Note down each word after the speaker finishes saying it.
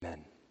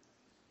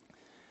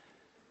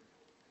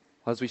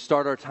As we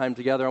start our time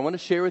together, I want to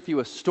share with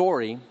you a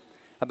story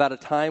about a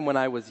time when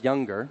I was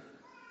younger.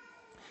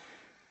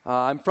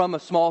 I'm from a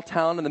small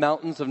town in the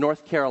mountains of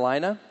North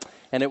Carolina,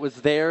 and it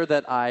was there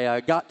that I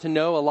got to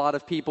know a lot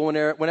of people.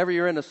 Whenever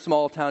you're in a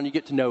small town, you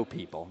get to know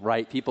people,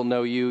 right? People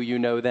know you, you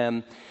know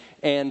them.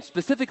 And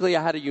specifically,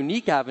 I had a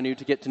unique avenue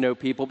to get to know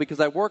people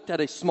because I worked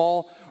at a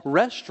small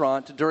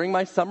restaurant during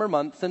my summer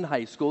months in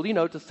high school,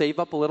 to save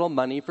up a little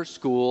money for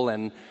school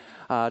and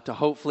to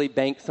hopefully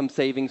bank some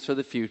savings for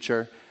the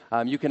future.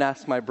 You can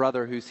ask my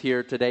brother who's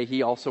here today.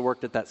 He also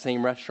worked at that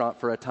same restaurant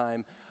for a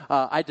time.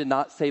 I did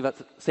not save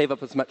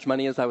up as much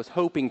money as I was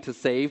hoping to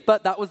save,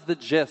 but that was the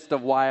gist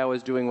of why I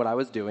was doing what I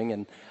was doing.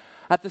 And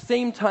at the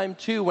same time,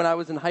 too, when I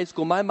was in high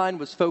school, my mind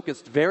was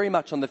focused very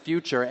much on the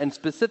future and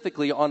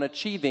specifically on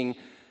achieving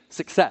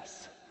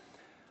success.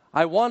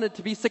 I wanted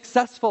to be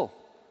successful.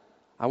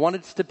 I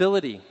wanted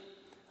stability.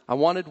 I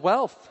wanted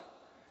wealth.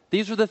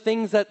 These were the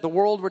things that the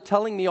world were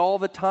telling me all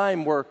the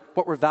time were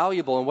what were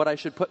valuable and what I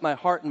should put my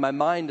heart and my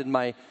mind and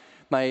my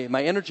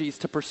energies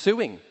to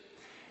pursuing.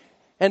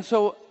 And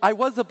so I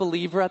was a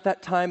believer at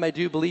that time. I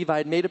do believe I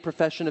had made a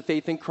profession of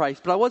faith in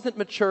Christ, but I wasn't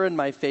mature in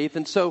my faith.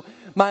 And so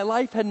my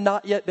life had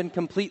not yet been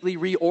completely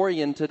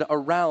reoriented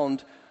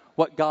around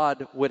what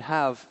God would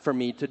have for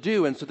me to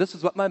do. And so this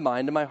is what my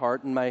mind and my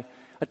heart and my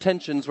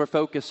attentions were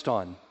focused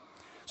on.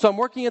 So I'm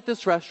working at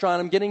this restaurant.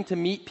 I'm getting to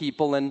meet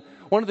people, and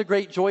one of the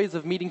great joys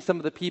of meeting some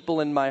of the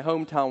people in my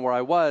hometown where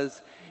I was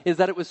is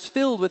that it was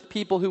filled with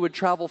people who would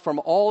travel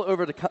from all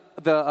over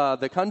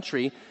the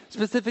country,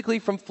 specifically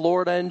from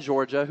Florida and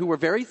Georgia, who were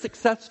very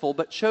successful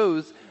but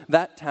chose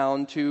that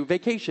town to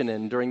vacation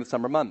in during the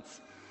summer months.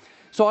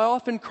 So I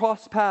often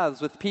crossed paths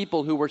with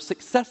people who were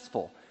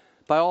successful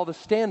by all the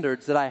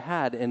standards that I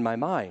had in my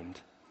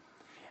mind.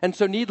 And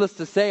so needless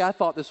to say, I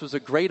thought this was a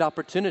great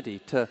opportunity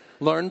to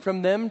learn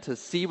from them, to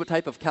see what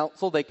type of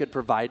counsel they could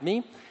provide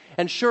me.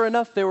 And sure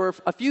enough, there were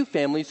a few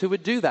families who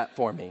would do that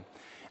for me.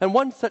 And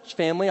one such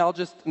family, I'll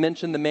just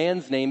mention the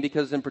man's name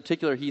because in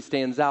particular he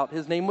stands out.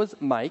 His name was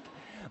Mike.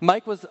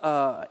 Mike was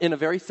in a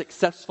very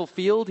successful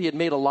field. He had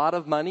made a lot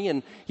of money,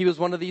 and he was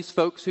one of these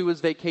folks who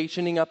was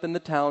vacationing up in the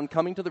town,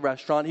 coming to the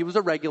restaurant. He was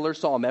a regular,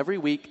 saw him every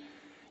week.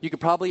 You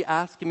could probably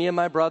ask me and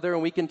my brother,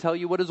 and we can tell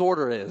you what his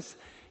order is.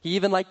 He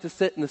even liked to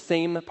sit in the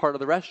same part of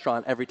the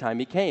restaurant every time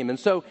he came. And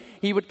so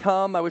he would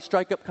come, I would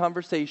strike up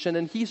conversation,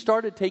 and he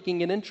started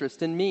taking an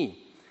interest in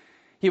me.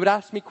 He would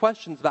ask me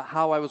questions about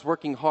how I was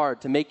working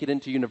hard to make it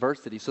into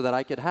university so that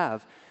I could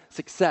have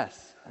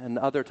success and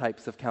other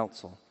types of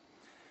counsel.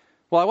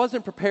 Well, I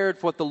wasn't prepared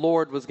for what the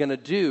Lord was going to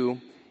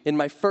do in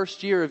my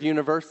first year of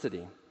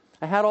university.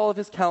 I had all of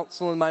his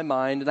counsel in my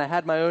mind, and I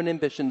had my own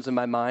ambitions in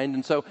my mind.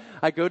 And so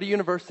I go to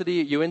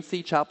university at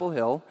UNC Chapel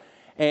Hill,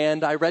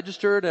 and I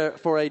registered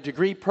for a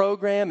degree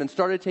program and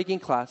started taking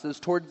classes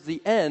towards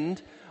the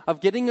end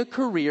of getting a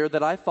career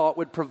that I thought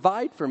would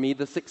provide for me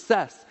the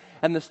success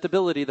and the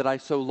stability that I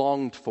so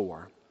longed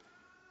for.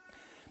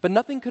 But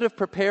nothing could have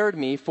prepared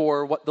me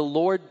for what the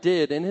Lord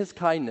did in his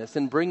kindness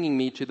in bringing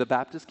me to the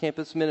Baptist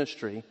Campus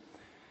Ministry.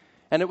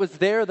 And it was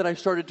there that I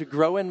started to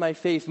grow in my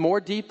faith more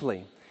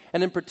deeply,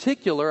 and in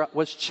particular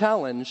was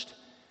challenged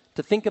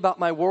to think about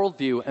my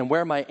worldview and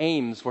where my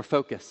aims were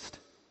focused.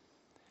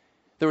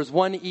 There was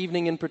one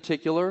evening in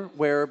particular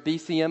where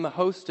BCM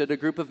hosted a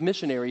group of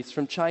missionaries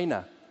from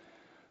China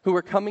who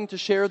were coming to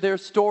share their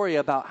story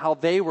about how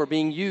they were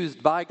being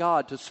used by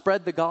God to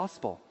spread the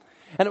gospel.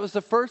 And it was the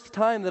first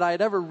time that I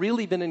had ever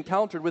really been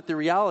encountered with the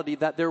reality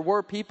that there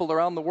were people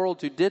around the world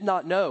who did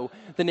not know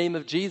the name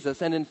of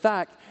Jesus, and in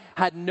fact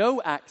had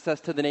no access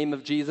to the name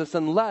of Jesus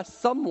unless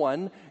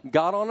someone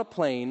got on a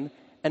plane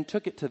and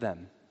took it to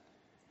them.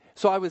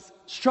 So I was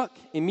struck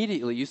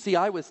immediately. You see,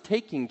 I was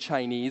taking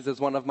Chinese as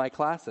one of my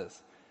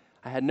classes.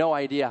 I had no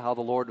idea how the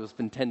Lord was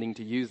intending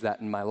to use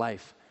that in my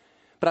life.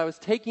 But I was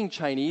taking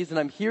Chinese, and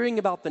I'm hearing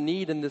about the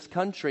need in this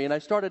country, and I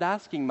started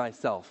asking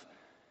myself,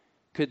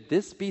 could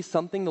this be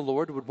something the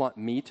Lord would want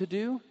me to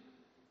do?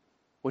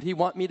 Would he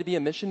want me to be a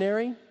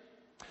missionary?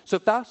 So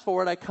fast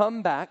forward, I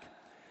come back.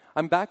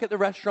 I'm back at the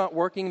restaurant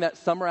working that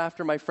summer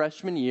after my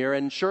freshman year,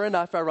 and sure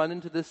enough, I run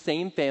into this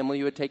same family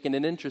who had taken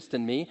an interest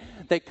in me.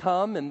 They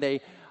come and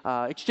they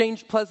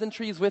exchange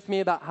pleasantries with me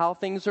about how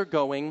things are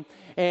going,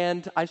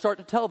 and I start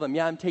to tell them,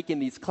 I'm taking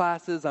these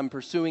classes, I'm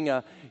pursuing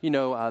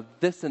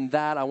this and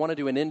that, I want to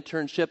do an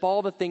internship,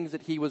 all the things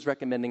that he was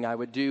recommending I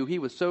would do. He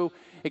was so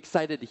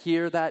excited to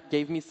hear that,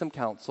 gave me some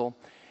counsel,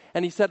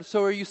 and he said,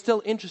 so are you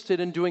still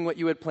interested in doing what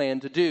you had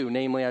planned to do?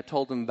 Namely, I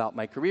told him about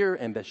my career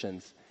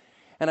ambitions.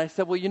 And I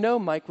said, well,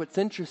 Mike, what's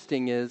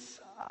interesting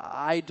is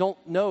I don't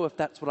know if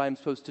that's what I'm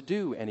supposed to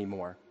do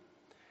anymore.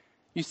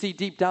 You see,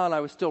 deep down, I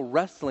was still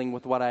wrestling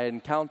with what I had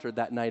encountered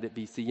that night at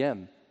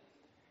BCM.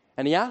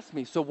 And he asked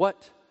me, so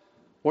what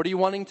are you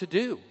wanting to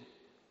do?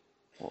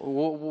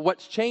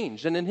 What's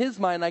changed? And in his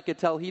mind, I could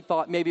tell he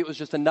thought maybe it was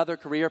just another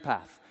career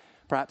path,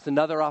 perhaps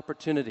another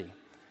opportunity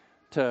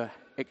to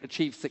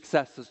achieve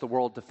success as the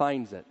world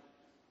defines it.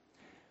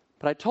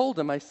 But I told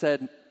him, I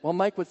said, well,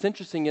 Mike, what's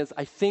interesting is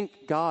I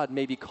think God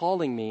may be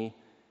calling me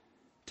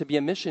to be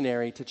a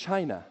missionary to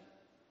China.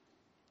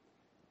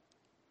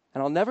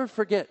 And I'll never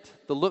forget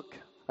the look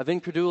of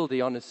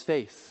incredulity on his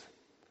face.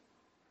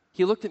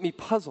 He looked at me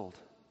puzzled.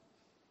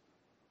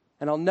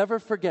 And I'll never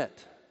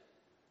forget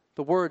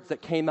the words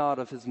that came out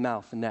of his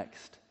mouth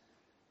next.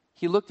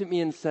 He looked at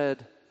me and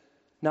said,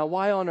 "Now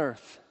why on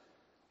earth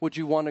would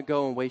you want to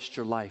go and waste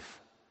your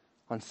life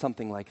on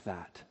something like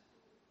that?"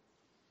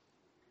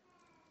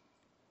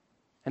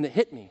 And it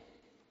hit me.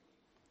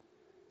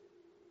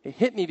 It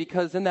hit me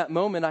because in that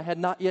moment I had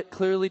not yet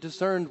clearly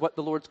discerned what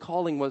the Lord's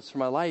calling was for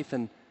my life,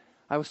 and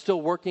I was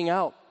still working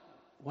out,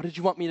 what did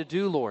you want me to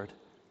do, Lord?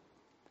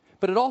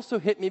 But it also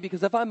hit me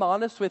because if I'm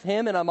honest with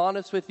him and I'm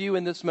honest with you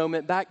in this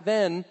moment, back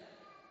then,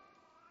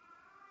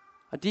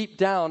 deep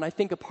down, I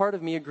think a part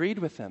of me agreed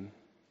with him.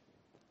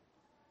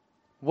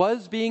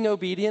 Was being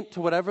obedient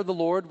to whatever the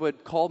Lord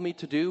would call me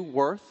to do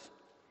worth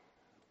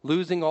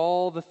losing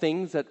all the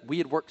things that we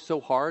had worked so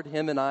hard,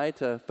 him and I,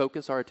 to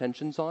focus our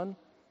attentions on?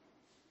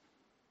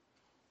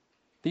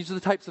 These are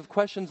the types of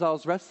questions I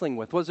was wrestling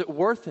with. Was it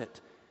worth it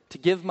to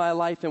give my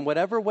life in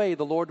whatever way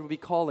the Lord would be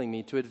calling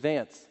me to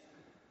advance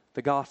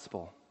the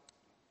gospel?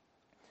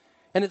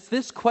 And it's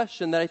this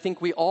question that I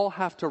think we all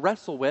have to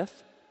wrestle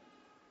with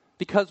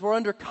because we're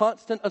under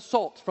constant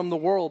assault from the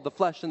world, the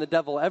flesh, and the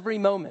devil every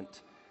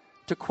moment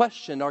to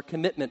question our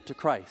commitment to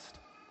Christ.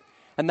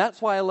 And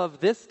that's why I love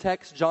this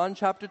text, John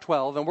chapter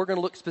 12, and we're going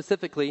to look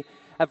specifically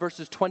at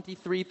verses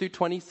 23 through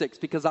 26,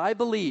 because I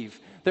believe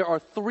there are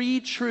three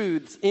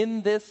truths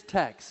in this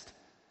text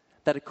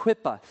that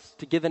equip us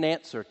to give an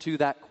answer to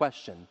that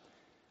question.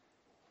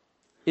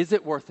 Is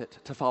it worth it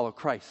to follow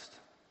Christ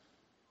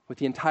with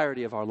the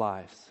entirety of our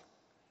lives?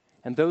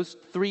 And those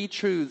three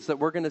truths that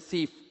we're going to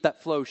see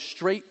that flow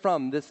straight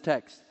from this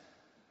text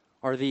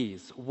are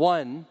these.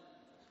 One,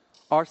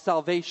 our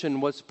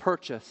salvation was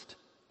purchased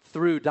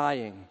through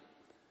dying.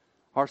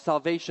 Our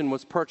salvation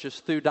was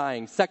purchased through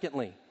dying.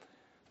 Secondly,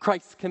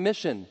 Christ's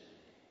commission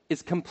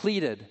is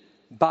completed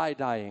by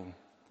dying.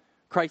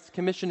 Christ's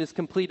commission is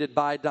completed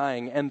by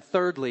dying. And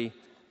thirdly,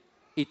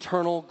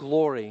 eternal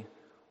glory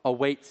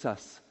awaits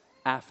us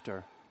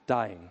after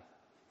dying.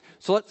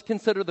 So let's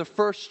consider the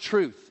first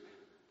truth.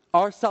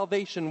 Our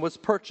salvation was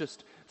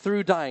purchased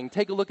through dying.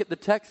 Take a look at the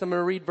text. I'm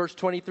going to read verse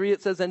 23.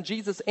 It says, "And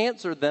Jesus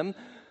answered them,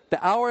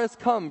 'The hour has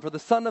come for the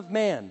Son of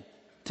Man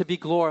to be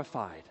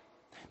glorified.'"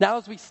 Now,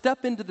 as we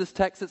step into this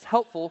text, it's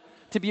helpful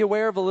to be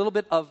aware of a little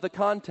bit of the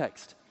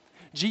context.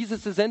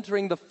 Jesus is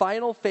entering the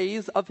final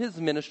phase of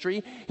his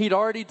ministry. He'd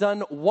already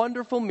done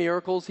wonderful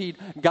miracles. He'd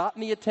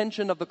gotten the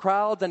attention of the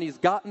crowds, and he's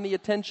gotten the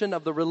attention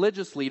of the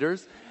religious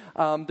leaders.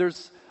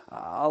 There's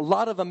a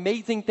lot of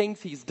amazing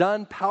things he's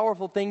done,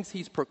 powerful things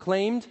he's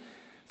proclaimed.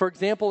 For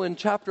example, in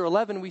chapter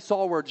 11, we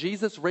saw where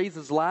Jesus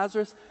raises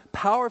Lazarus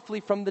powerfully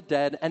from the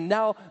dead, and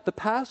now the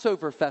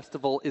Passover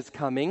festival is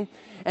coming,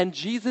 and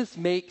Jesus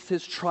makes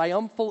his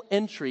triumphal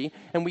entry,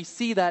 and we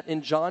see that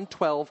in John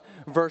 12,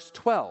 verse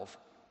 12.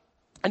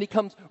 And he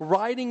comes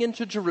riding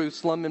into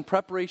Jerusalem in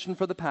preparation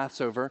for the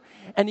Passover,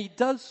 and he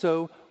does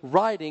so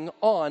riding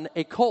on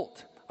a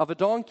colt of a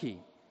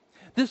donkey.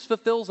 This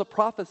fulfills a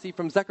prophecy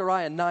from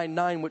Zechariah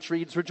 9:9, which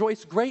reads,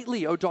 "Rejoice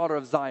greatly, O daughter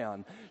of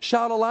Zion.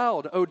 Shout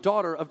aloud, O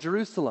daughter of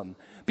Jerusalem.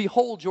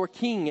 Behold, your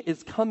king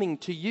is coming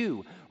to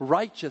you.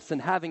 Righteous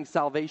and having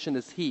salvation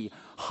is he,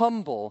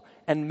 humble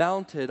and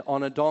mounted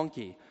on a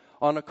donkey,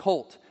 on a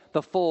colt,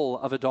 the foal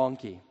of a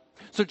donkey."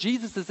 So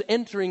Jesus is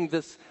entering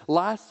this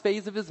last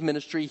phase of his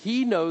ministry.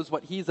 He knows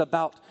what he's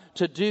about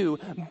to do.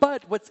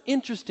 But what's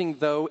interesting,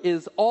 though,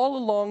 is all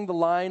along the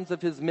lines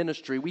of his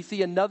ministry, we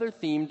see another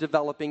theme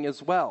developing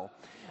as well.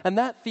 And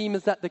that theme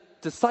is that the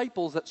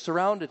disciples that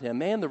surrounded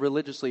him, and the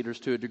religious leaders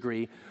to a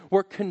degree,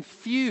 were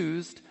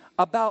confused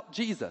about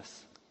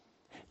Jesus.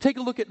 Take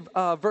a look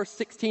at verse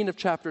 16 of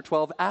chapter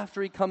 12.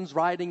 After he comes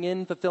riding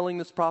in, fulfilling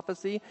this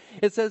prophecy,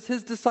 it says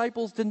his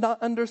disciples did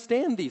not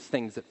understand these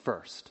things at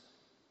first.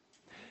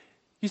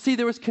 You see,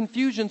 there was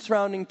confusion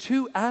surrounding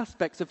two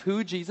aspects of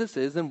who Jesus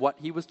is and what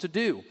he was to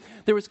do.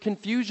 There was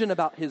confusion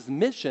about his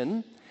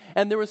mission,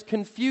 and there was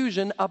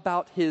confusion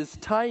about his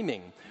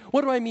timing.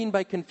 What do I mean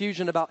by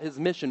confusion about his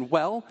mission?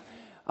 Well,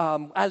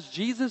 as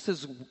Jesus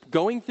is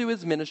going through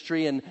his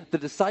ministry and the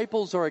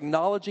disciples are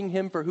acknowledging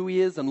him for who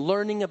he is and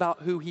learning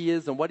about who he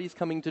is and what he's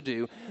coming to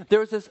do,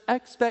 there's this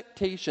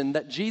expectation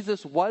that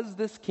Jesus was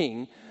this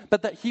king,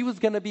 but that he was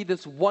going to be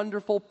this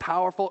wonderful,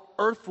 powerful,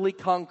 earthly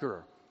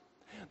conqueror.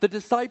 The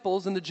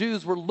disciples and the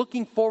Jews were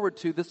looking forward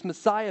to this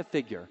Messiah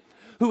figure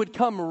who would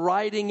come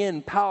riding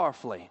in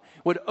powerfully,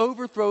 would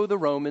overthrow the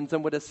Romans,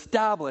 and would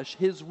establish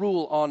his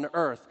rule on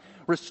earth,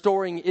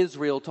 restoring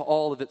Israel to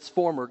all of its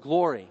former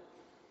glory.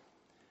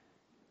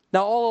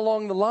 Now, all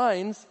along the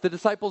lines, the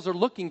disciples are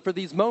looking for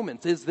these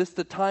moments. Is this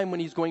the time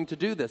when he's going to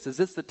do this? Is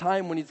this the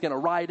time when he's going to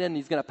ride in and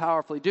he's going to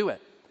powerfully do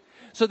it?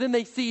 So then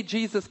they see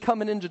Jesus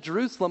coming into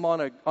Jerusalem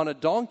on a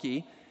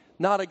donkey,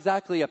 not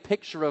exactly a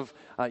picture of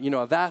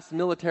a vast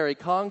military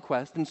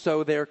conquest, and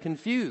so they're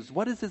confused.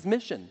 What is his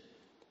mission?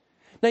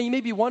 Now, you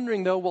may be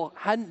wondering, though, well,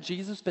 hadn't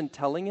Jesus been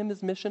telling him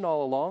his mission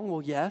all along?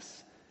 Well,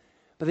 yes,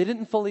 but they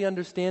didn't fully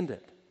understand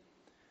it.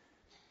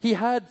 He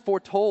had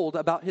foretold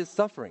about his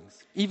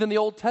sufferings. Even the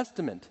Old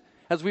Testament,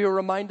 As we were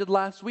reminded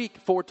last week,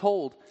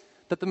 foretold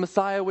that the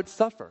Messiah would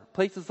suffer.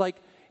 Places like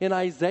in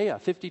Isaiah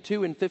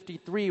 52 and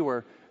 53,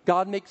 where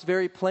God makes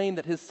very plain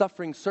that his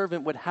suffering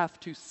servant would have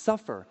to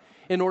suffer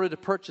in order to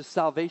purchase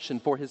salvation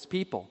for his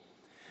people.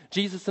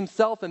 Jesus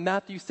himself in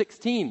Matthew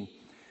 16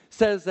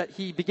 says that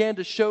he began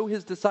to show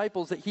his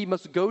disciples that he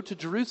must go to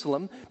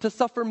Jerusalem to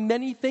suffer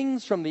many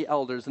things from the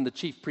elders and the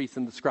chief priests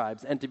and the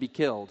scribes and to be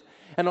killed,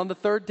 and on the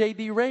third day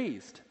be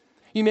raised.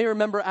 You may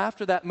remember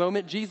after that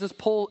moment,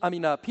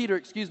 Peter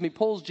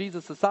pulls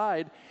Jesus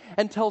aside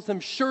and tells him,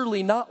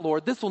 "Surely not,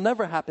 Lord, this will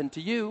never happen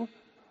to you."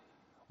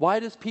 Why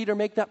does Peter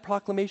make that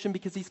proclamation?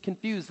 Because he's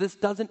confused. This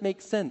doesn't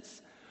make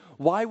sense.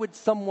 Why would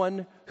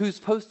someone who's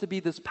supposed to be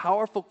this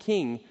powerful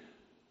king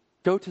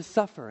go to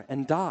suffer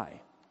and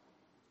die?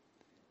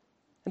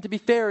 And to be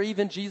fair,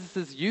 even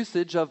Jesus'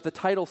 usage of the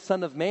title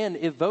Son of Man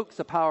evokes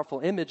a powerful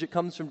image. It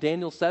comes from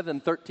Daniel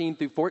 7:13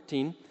 through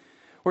 14,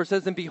 where it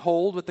says, "And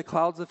behold, with the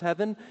clouds of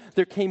heaven,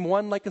 there came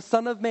one like a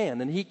son of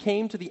man, and he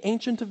came to the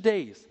Ancient of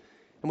Days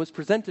and was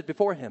presented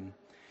before him.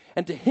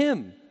 And to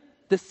him,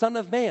 this Son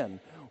of Man,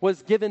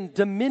 was given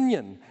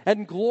dominion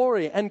and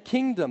glory and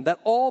kingdom, that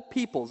all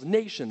peoples,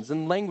 nations,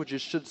 and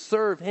languages should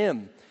serve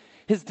him.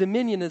 His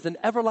dominion is an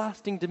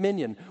everlasting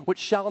dominion which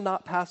shall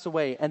not pass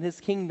away, and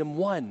his kingdom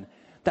one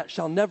that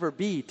shall never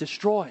be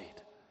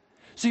destroyed."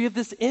 So you have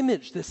this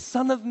image, this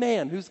Son of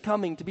Man who's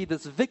coming to be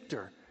this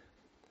victor.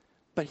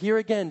 But here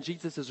again,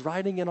 Jesus is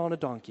riding in on a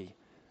donkey.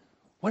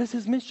 What is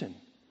his mission?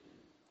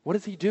 What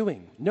is he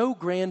doing? No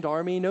grand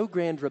army, no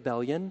grand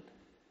rebellion.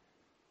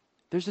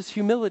 There's this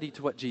humility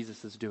to what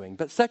Jesus is doing.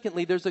 But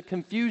secondly, there's a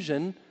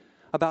confusion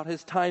about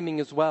his timing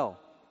as well.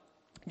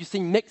 You see,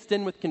 mixed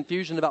in with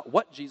confusion about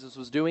what Jesus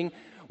was doing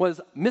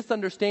was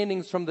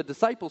misunderstandings from the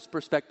disciples'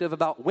 perspective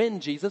about when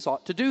Jesus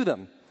ought to do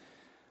them.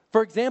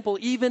 For example,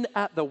 even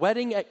at the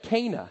wedding at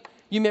Cana,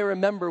 you may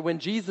remember when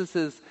Jesus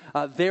is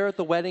there at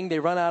the wedding, they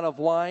run out of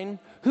wine.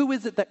 Who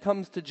is it that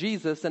comes to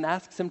Jesus and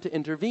asks him to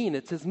intervene?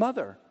 It's his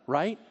mother,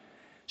 right?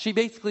 She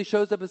basically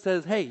shows up and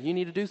says, "Hey, you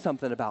need to do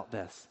something about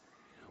this."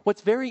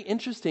 What's very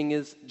interesting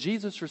is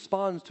Jesus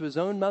responds to his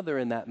own mother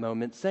in that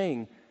moment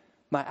saying,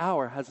 "My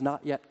hour has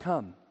not yet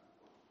come."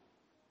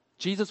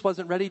 Jesus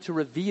wasn't ready to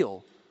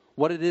reveal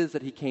what it is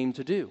that he came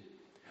to do.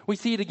 We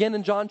see it again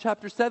in John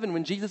chapter 7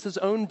 when Jesus'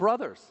 own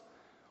brothers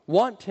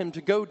want him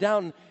to go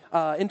down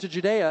into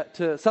Judea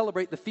to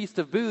celebrate the Feast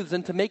of Booths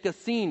and to make a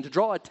scene, to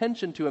draw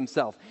attention to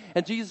himself.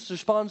 And Jesus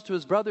responds to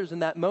his brothers in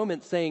that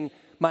moment saying,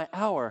 "My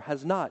hour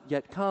has not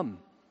yet come."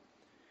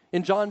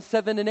 In John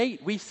 7 and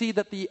 8, we see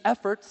that the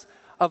efforts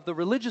of the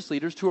religious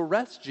leaders to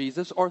arrest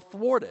Jesus are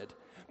thwarted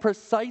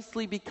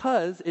precisely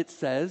because it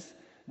says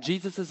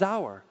Jesus'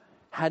 hour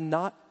had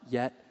not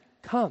yet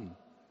come.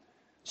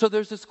 So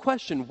there's this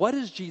question, what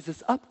is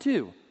Jesus up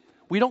to?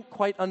 We don't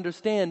quite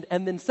understand.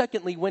 And then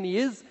secondly, when he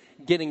is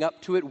getting up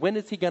to it, when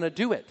is he going to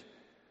do it?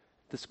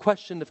 This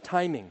question of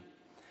timing.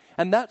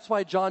 And that's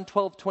why John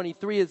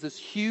 12:23 is this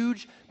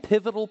huge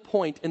pivotal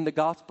point in the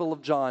Gospel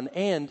of John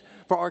and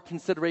for our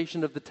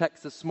consideration of the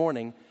text this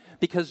morning,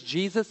 because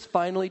Jesus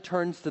finally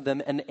turns to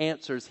them and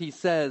answers. He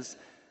says,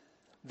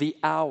 "The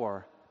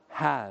hour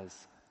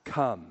has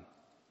come."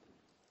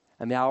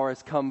 And the hour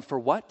has come for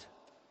what?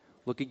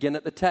 Look again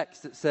at the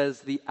text. It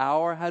says, "The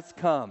hour has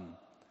come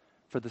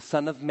for the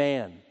Son of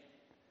Man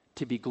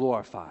to be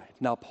glorified."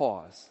 Now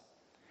pause.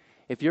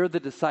 If you're the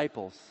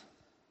disciples,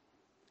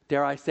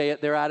 dare I say it,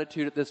 their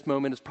attitude at this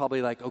moment is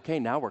probably like, "Okay,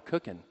 now we're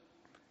cooking.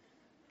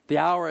 The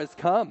hour has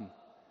come.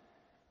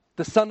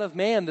 The Son of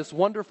Man, this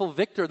wonderful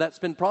victor that's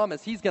been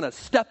promised, he's going to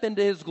step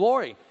into his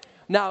glory."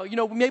 Now,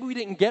 maybe we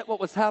didn't get what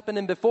was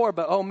happening before,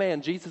 but oh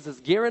man, Jesus is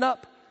gearing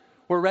up.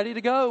 We're ready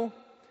to go.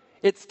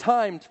 It's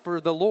time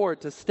for the Lord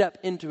to step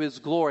into his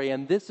glory.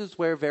 And this is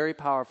where very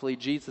powerfully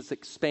Jesus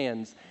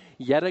expands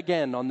yet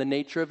again on the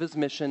nature of his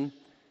mission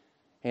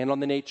and on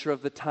the nature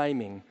of the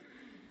timing.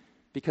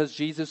 Because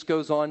Jesus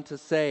goes on to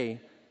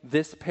say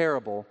this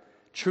parable,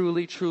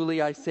 "Truly,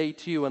 truly, I say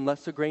to you,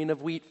 unless a grain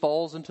of wheat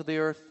falls into the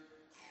earth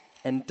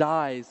and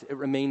dies, it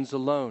remains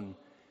alone.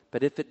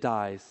 But if it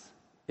dies,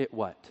 it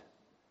what?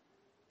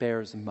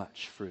 Bears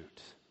much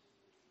fruit."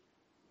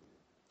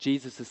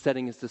 Jesus is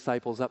setting his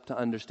disciples up to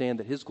understand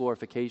that his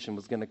glorification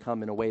was going to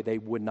come in a way they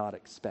would not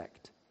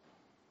expect.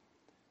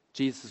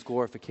 Jesus'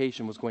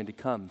 glorification was going to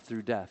come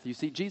through death. You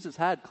see, Jesus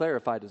had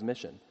clarified his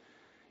mission.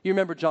 You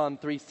remember John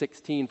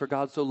 3:16, "For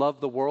God so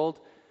loved the world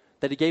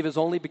that he gave his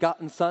only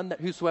begotten Son,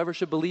 that whosoever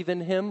should believe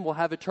in him will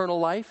have eternal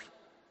life."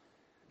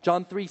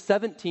 John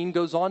 3:17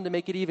 goes on to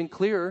make it even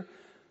clearer.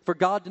 "For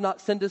God did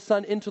not send his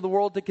Son into the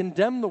world to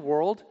condemn the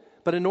world,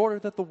 but in order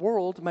that the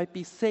world might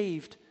be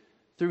saved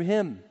through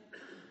him."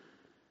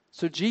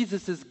 So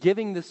Jesus is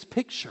giving this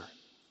picture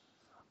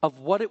of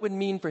what it would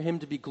mean for him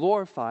to be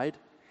glorified.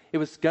 He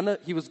was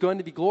going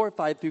to be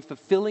glorified through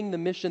fulfilling the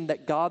mission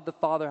that God the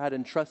Father had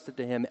entrusted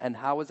to him. And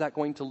how was that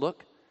going to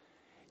look?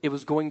 It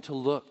was going to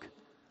look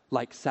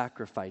like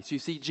sacrifice. You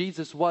see,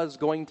 Jesus was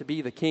going to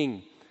be the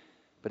king,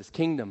 but his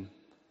kingdom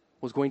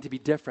was going to be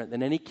different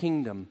than any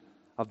kingdom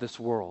of this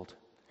world.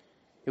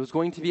 It was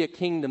going to be a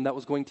kingdom that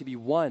was going to be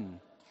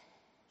won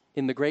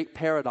in the great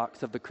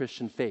paradox of the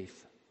Christian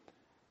faith,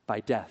 by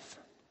death.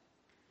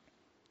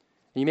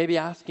 And you may be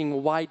asking,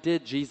 well, why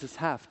did Jesus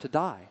have to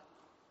die?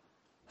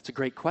 That's a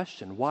great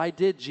question. Why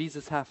did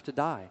Jesus have to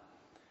die?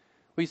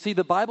 Well, you see,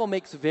 the Bible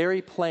makes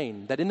very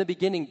plain that in the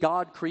beginning,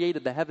 God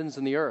created the heavens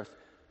and the earth.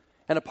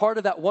 And a part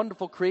of that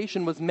wonderful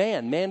creation was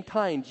man,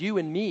 mankind, you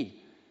and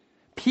me.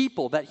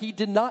 People that he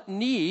did not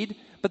need,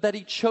 but that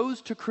he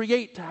chose to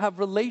create to have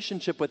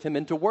relationship with him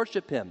and to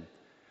worship him.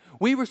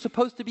 We were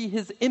supposed to be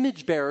his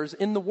image bearers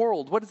in the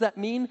world. What does that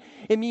mean?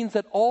 It means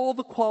that all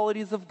the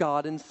qualities of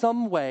God in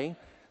some way,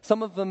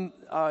 some of them,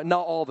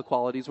 not all the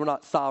qualities, we're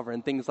not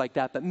sovereign, things like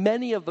that, but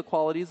many of the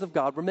qualities of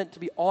God were meant to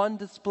be on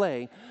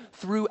display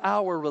through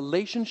our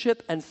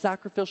relationship and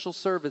sacrificial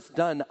service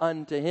done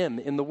unto him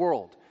in the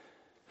world.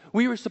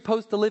 We were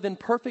supposed to live in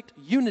perfect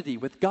unity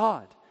with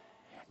God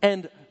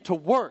and to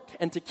work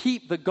and to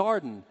keep the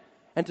garden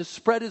and to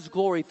spread his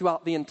glory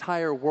throughout the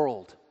entire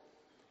world.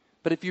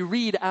 But if you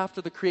read after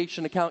the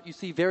creation account, you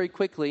see very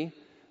quickly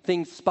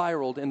things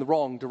spiraled in the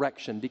wrong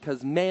direction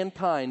because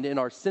mankind, in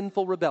our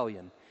sinful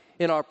rebellion,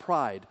 in our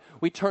pride,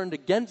 we turned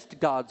against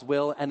God's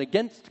will and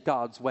against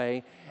God's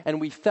way, and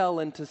we fell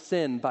into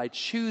sin by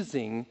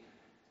choosing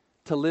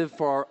to live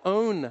for our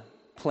own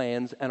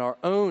plans and our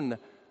own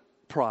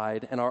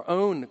pride and our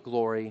own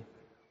glory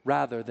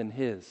rather than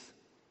his.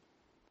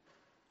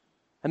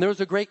 And there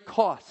was a great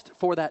cost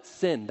for that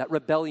sin, that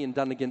rebellion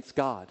done against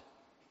God.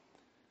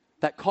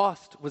 That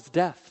cost was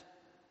death.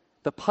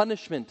 The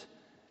punishment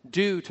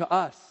due to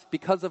us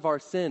because of our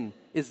sin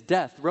is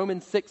death.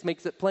 Romans 6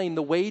 makes it plain.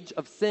 The wage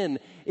of sin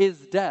is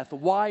death.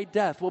 Why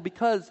death? Well,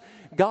 because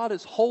God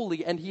is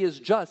holy and he is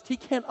just. He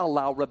can't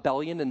allow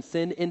rebellion and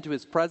sin into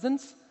his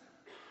presence.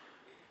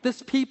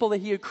 This people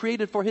that he had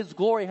created for his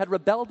glory had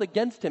rebelled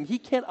against him. He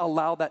can't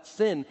allow that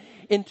sin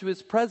into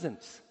his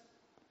presence.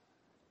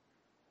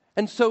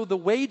 And so the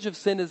wage of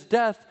sin is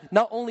death,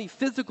 not only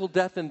physical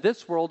death in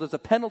this world as a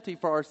penalty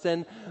for our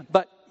sin,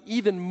 but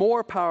even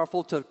more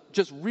powerful to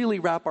just really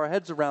wrap our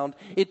heads around,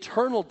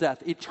 eternal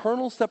death,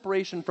 eternal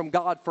separation from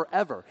God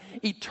forever,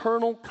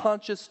 eternal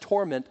conscious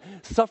torment,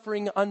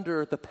 suffering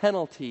under the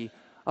penalty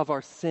of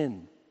our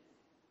sin.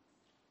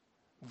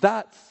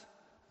 That's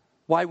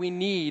why we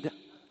need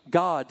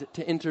God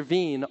to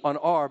intervene on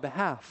our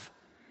behalf.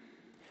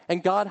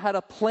 And God had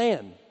a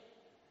plan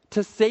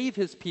to save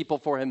his people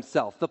for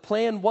himself. The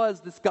plan was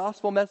this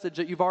gospel message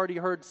that you've already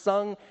heard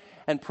sung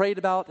and prayed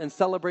about and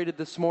celebrated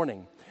this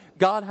morning.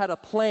 God had a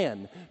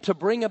plan to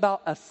bring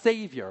about a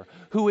Savior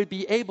who would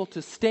be able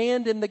to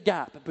stand in the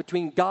gap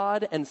between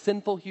God and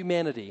sinful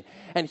humanity.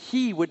 And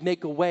he would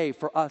make a way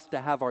for us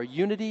to have our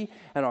unity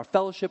and our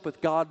fellowship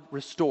with God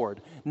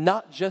restored,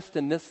 not just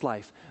in this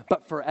life,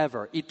 but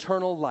forever,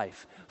 eternal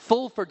life,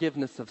 full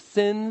forgiveness of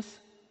sins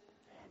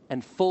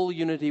and full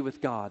unity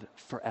with God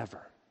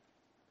forever.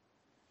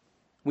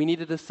 We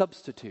needed a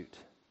substitute.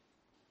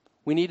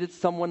 We needed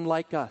someone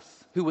like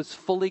us who was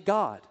fully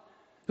God,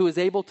 who was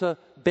able to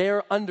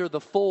bear under the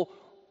full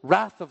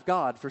wrath of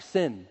God for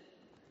sin,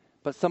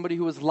 but somebody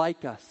who was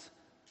like us,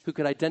 who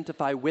could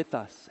identify with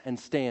us and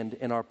stand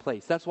in our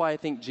place. That's why I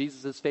think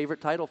Jesus'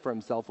 favorite title for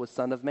himself was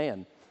Son of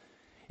Man.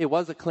 It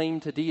was a claim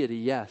to deity,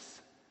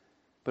 yes,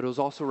 but it was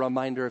also a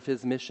reminder of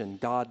his mission.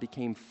 God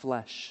became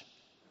flesh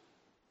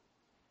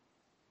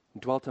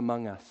and dwelt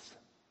among us.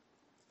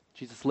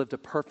 Jesus lived a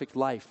perfect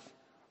life,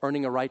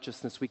 earning a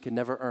righteousness we could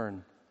never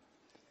earn.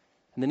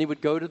 And then he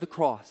would go to the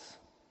cross,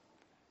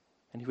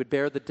 and he would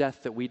bear the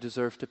death that we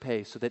deserve to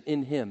pay, so that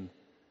in him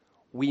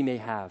we may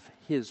have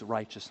his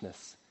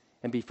righteousness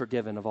and be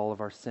forgiven of all of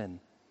our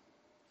sin.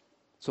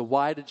 So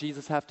why did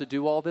Jesus have to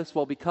do all this?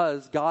 Well,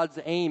 because God's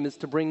aim is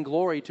to bring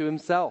glory to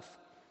himself.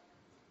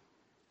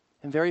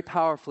 And very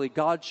powerfully,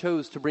 God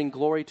chose to bring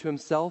glory to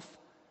himself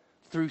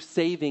through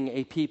saving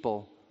a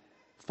people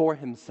for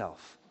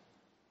himself.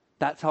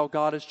 That's how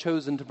God has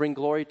chosen to bring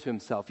glory to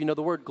himself. You know,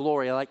 the word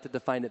glory, I like to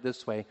define it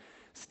this way,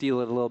 steal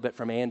it a little bit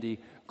from Andy.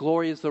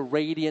 Glory is the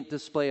radiant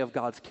display of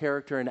God's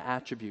character and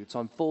attributes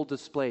on full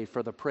display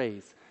for the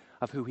praise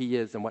of who he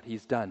is and what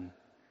he's done.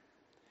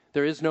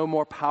 There is no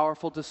more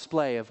powerful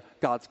display of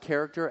God's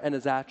character and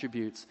his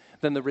attributes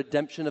than the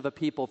redemption of a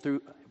people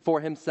for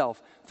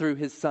himself through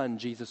his Son,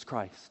 Jesus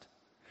Christ.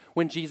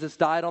 When Jesus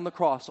died on the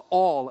cross,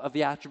 all of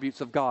the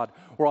attributes of God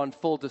were on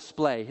full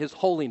display. His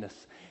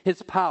holiness,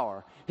 his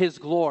power, his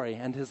glory,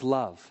 and his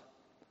love.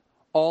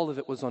 All of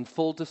it was on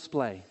full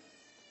display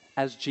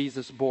as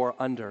Jesus bore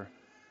under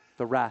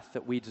the wrath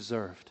that we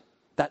deserved.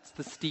 That's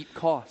the steep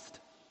cost.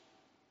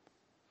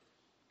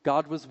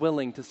 God was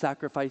willing to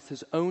sacrifice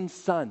his own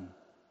Son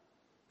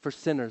for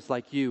sinners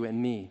like you and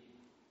me.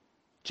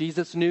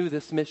 Jesus knew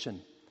this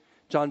mission.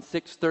 John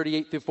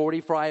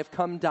 6:38-40, for I have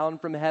come down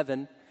from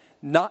heaven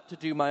not to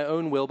do my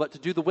own will, but to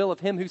do the will of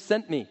him who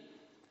sent me.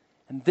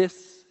 And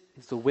this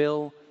is the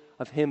will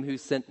of him who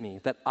sent me,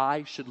 that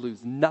I should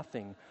lose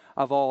nothing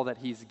of all that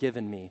he's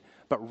given me,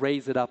 but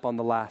raise it up on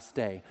the last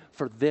day.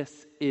 For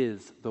this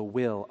is the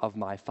will of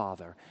my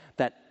Father,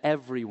 that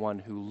everyone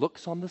who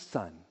looks on the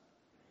Son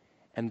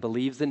and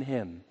believes in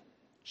him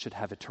should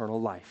have eternal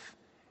life,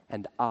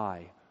 and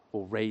I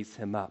will raise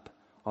him up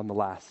on the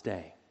last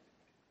day.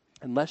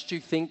 And lest you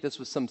think this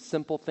was some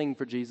simple thing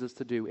for Jesus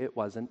to do, it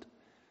wasn't.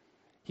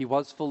 He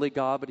was fully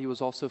God, but he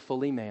was also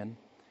fully man.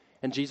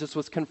 And Jesus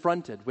was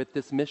confronted with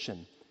this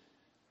mission.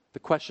 The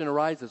question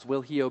arises,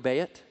 will he obey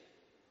it?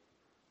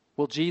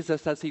 Will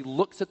Jesus, as he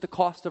looks at the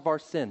cost of our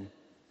sin,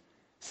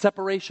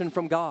 separation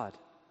from God,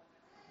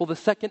 will the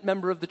second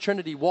member of the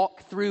Trinity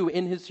walk through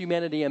in his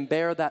humanity and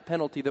bear that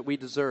penalty that we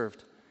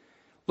deserved?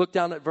 Look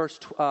down at verse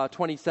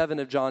 27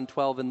 of John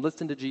 12 and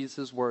listen to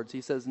Jesus' words.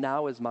 He says,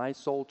 "Now is my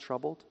soul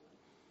troubled.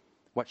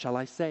 What shall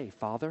I say?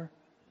 Father,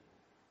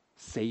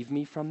 save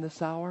me from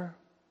this hour?"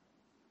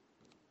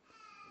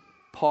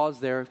 Pause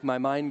there. My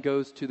mind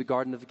goes to the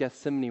Garden of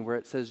Gethsemane where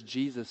it says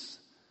Jesus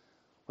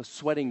was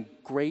sweating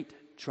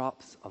great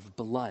drops of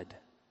blood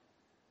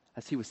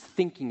as he was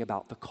thinking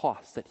about the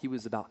cost that he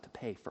was about to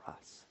pay for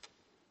us.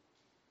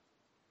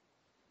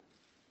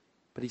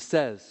 But he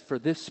says, "For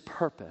this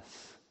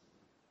purpose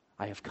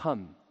I have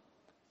come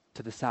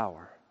to this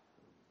hour."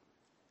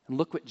 And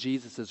look what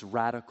Jesus'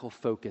 radical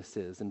focus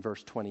is in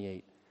verse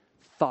 28.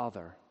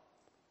 "Father,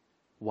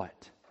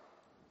 what?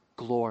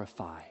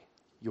 Glorify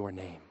your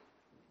name."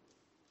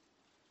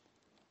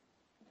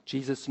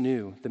 Jesus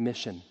knew the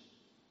mission.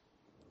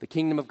 The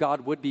kingdom of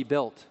God would be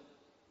built.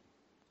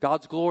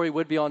 God's glory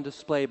would be on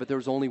display, but there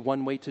was only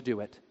one way to do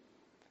it.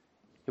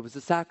 It was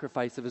the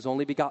sacrifice of his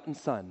only begotten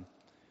Son,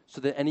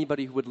 so that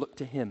anybody who would look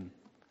to him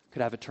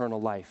could have eternal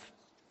life.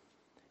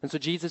 And so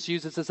Jesus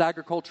uses this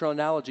agricultural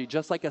analogy.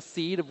 Just like a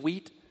seed of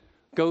wheat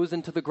goes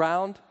into the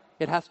ground,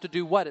 it has to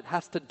do what? It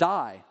has to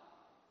die.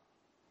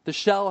 The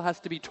shell has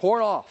to be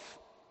torn off.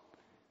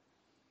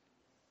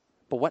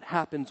 But what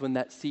happens when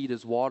that seed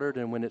is watered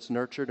and when it's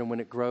nurtured and when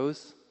it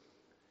grows?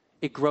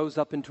 It grows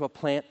up into a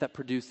plant that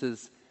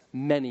produces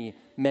many,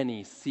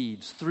 many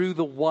seeds. Through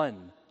the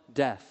one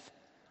death,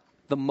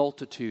 the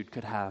multitude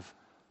could have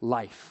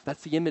life.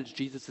 That's the image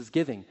Jesus is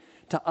giving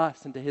to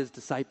us and to his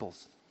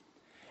disciples.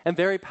 And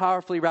very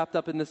powerfully wrapped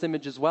up in this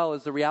image as well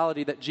is the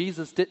reality that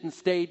Jesus didn't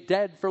stay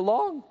dead for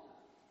long.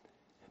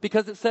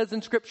 Because it says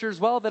in Scripture as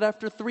well that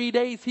after 3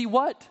 days, he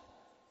what?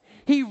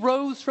 He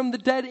rose from the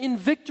dead in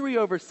victory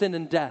over sin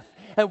and death.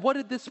 And what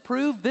did this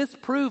prove? This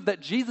proved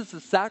that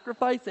Jesus'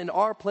 sacrifice in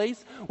our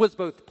place was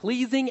both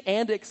pleasing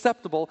and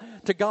acceptable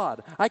to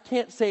God. I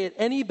can't say it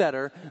any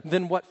better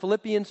than what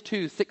Philippians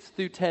 2, 6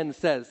 through 10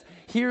 says.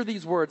 Hear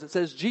these words. It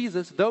says,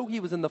 "Jesus, though he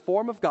was in the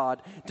form of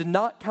God, did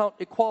not count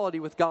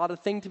equality with God a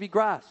thing to be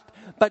grasped,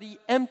 but he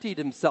emptied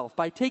himself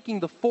by taking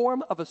the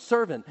form of a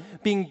servant,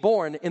 being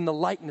born in the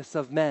likeness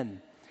of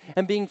men.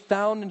 And being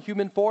found in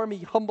human form,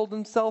 he humbled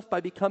himself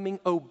by becoming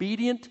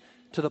obedient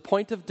to the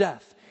point of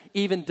death,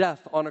 even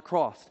death on a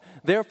cross.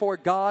 Therefore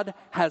God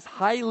has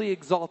highly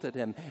exalted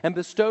him and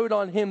bestowed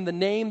on him the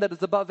name that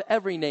is above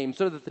every name,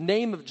 so that the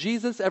name of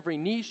Jesus every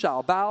knee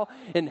shall bow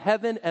in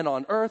heaven and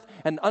on earth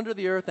and under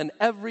the earth, and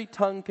every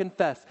tongue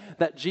confess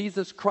that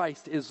Jesus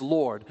Christ is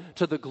Lord,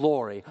 to the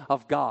glory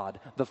of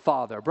God the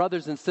Father."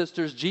 Brothers and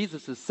sisters,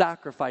 Jesus'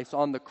 sacrifice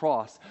on the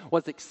cross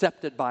was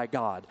accepted by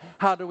God.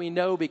 How do we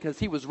know? Because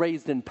he was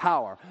raised in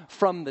power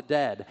from the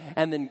dead,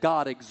 and then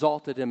God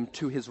exalted him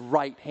to his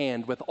right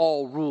hand with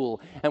all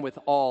rule and with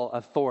all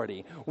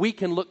authority. We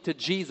can look to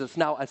Jesus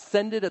now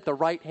ascended at the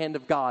right hand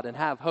of God and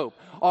have hope.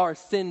 Our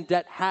sin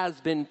debt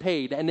has been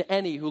paid, and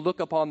any who look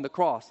upon the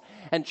cross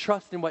and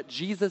trust in what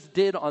Jesus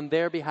did on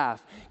their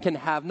behalf can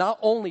have not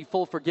only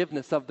full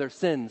forgiveness of their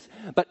sins,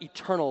 but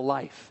eternal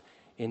life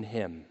in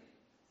him.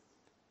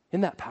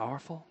 Isn't that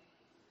powerful?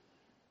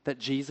 That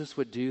Jesus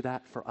would do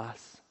that for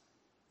us.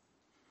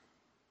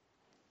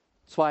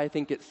 That's why I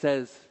think it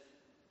says,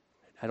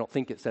 I don't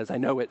think it says, I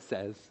know it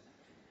says,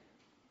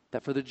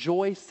 that for the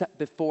joy set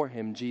before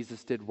him,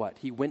 Jesus did what?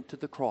 He went to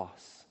the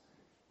cross,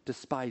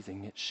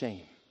 despising its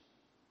shame.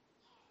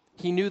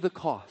 He knew the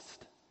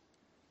cost,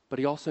 but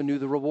he also knew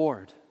the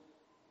reward.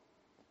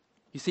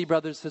 You see,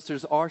 brothers and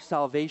sisters, our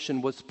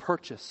salvation was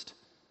purchased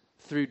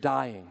through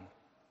dying.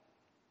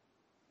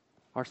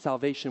 Our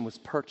salvation was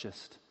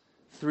purchased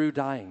through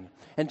dying.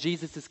 And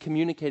Jesus is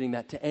communicating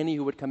that to any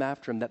who would come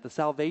after him, that the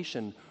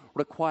salvation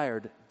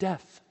required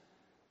death.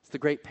 It's the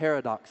great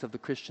paradox of the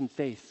Christian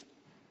faith.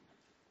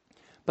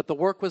 But the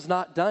work was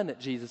not done at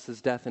Jesus'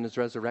 death and his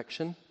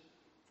resurrection.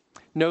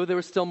 No, there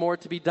was still more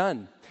to be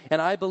done. And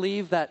I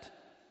believe that,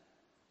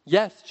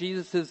 yes,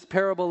 Jesus'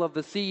 parable of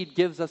the seed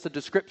gives us a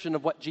description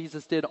of what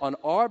Jesus did on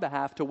our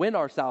behalf to win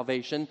our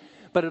salvation,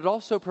 but it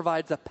also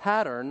provides a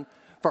pattern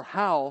for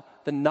how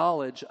the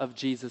knowledge of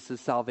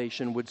Jesus'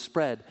 salvation would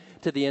spread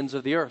to the ends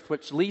of the earth,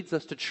 which leads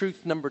us to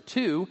truth number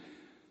 2.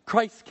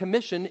 Christ's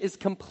commission is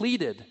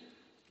completed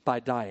by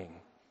dying.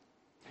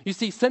 You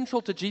see,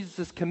 central to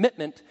Jesus'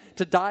 commitment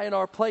to die in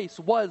our place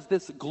was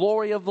this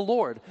glory of the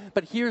Lord.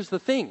 But here's the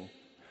thing.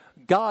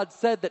 God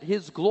said that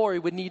his glory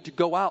would need to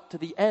go out to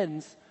the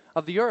ends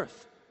of the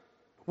earth.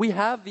 We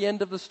have the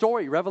end of the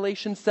story,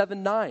 Revelation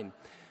 7:9.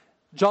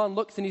 John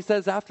looks and he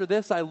says, "After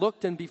this I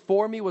looked, and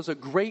before me was a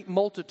great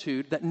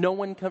multitude that no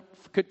one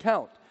could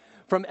count,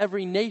 from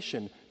every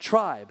nation,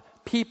 tribe,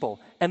 people,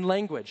 and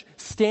language,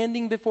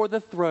 standing before the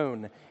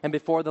throne and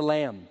before the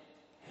Lamb.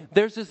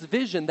 There's this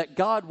vision that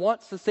God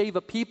wants to save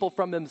a people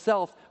from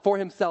himself, for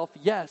himself,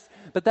 yes,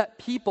 but that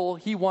people,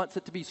 he wants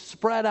it to be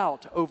spread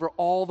out over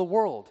all the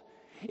world.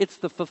 It's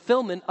the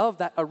fulfillment of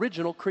that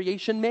original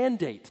creation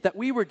mandate that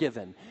we were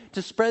given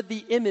to spread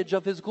the image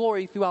of his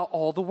glory throughout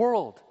all the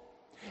world.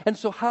 And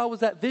so how is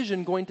that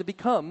vision going to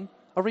become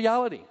a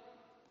reality?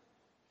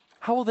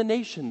 How will the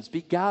nations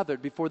be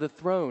gathered before the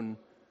throne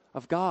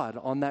of God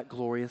on that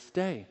glorious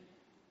day?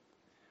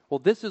 Well,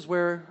 this is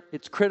where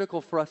it's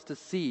critical for us to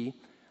see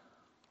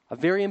a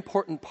very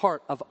important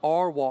part of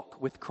our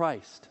walk with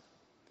Christ.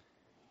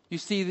 You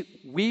see,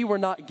 we were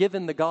not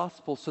given the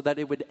gospel so that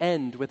it would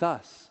end with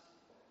us.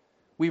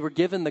 We were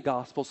given the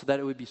gospel so that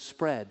it would be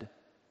spread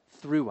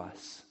through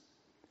us.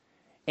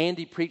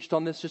 Andy preached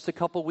on this just a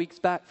couple weeks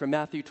back from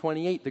Matthew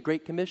 28, the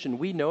Great Commission.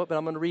 We know it, but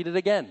I'm going to read it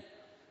again.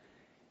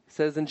 It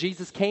says, and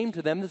Jesus came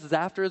to them, this is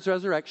after his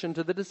resurrection,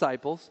 to the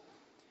disciples,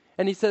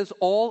 and he says,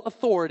 all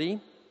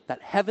authority,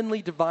 that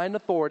heavenly divine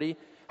authority,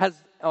 has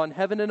on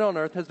heaven and on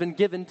earth has been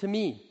given to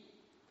me.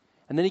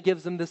 And then he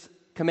gives them this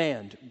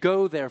command,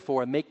 go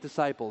therefore and make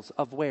disciples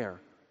of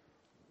where?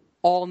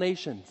 All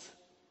nations.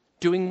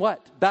 Doing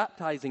what?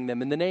 Baptizing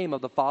them in the name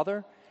of the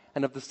Father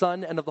and of the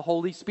Son and of the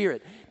Holy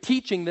Spirit,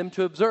 teaching them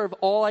to observe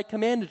all I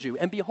commanded you.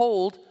 And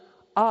behold,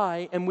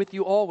 I am with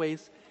you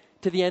always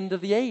to the end of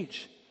the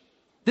age.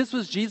 This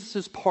was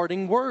Jesus'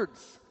 parting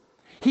words.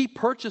 He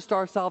purchased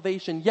our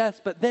salvation,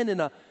 yes, but then in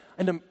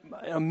an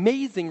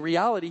amazing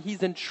reality,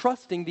 he's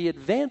entrusting the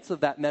advance of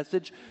that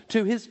message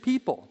to his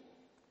people.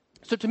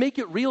 So to make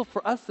it real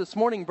for us this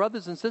morning,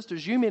 brothers and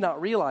sisters, you may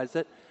not realize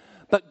it,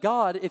 but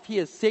God, if he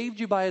has saved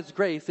you by his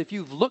grace, if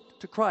you've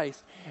looked to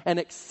Christ and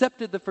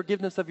accepted the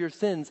forgiveness of your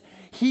sins,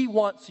 he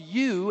wants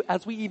you,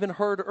 as we even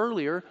heard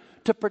earlier,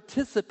 to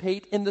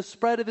participate in the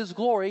spread of his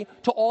glory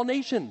to all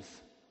nations.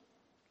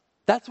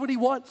 That's what he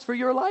wants for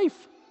your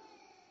life.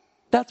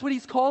 That's what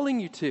he's calling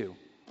you to.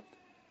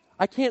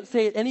 I can't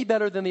say it any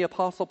better than the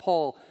Apostle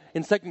Paul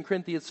in 2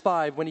 Corinthians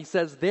 5 when he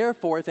says,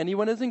 therefore, if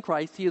anyone is in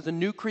Christ, he is a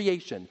new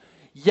creation.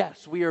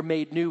 Yes, we are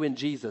made new in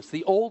Jesus.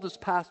 The old has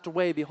passed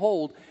away.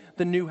 Behold,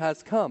 the new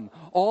has come.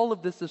 All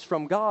of this is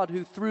from God,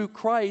 who through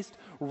Christ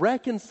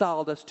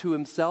reconciled us to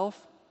himself.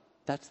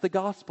 That's the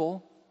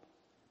gospel.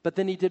 But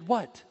then he did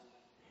what?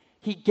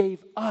 He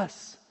gave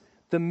us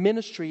the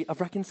ministry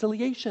of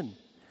reconciliation.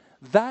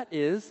 That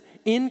is,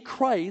 in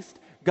Christ,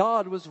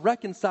 God was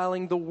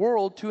reconciling the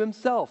world to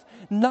himself,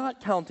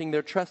 not counting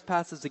their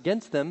trespasses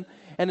against them,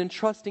 and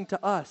entrusting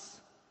to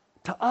us,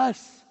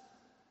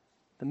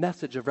 the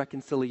message of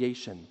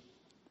reconciliation.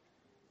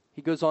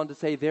 He goes on to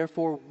say,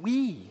 therefore,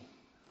 we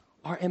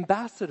are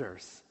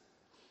ambassadors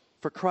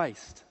for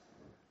Christ.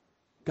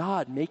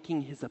 God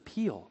making his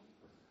appeal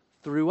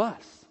through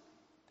us.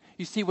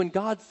 You see, when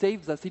God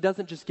saves us, he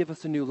doesn't just give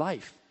us a new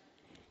life.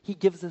 He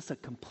gives us a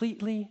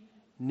completely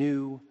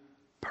new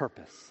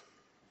purpose.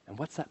 And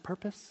what's that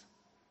purpose?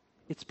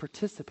 It's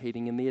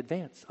participating in the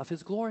advance of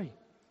his glory,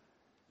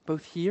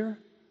 both here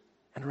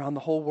and around the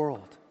whole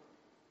world.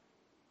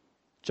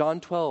 John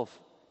 12,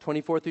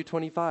 24 through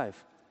 25.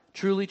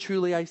 Truly,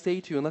 truly, I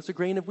say to you, unless a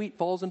grain of wheat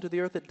falls into the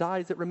earth, it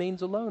dies, it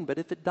remains alone. But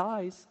if it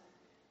dies,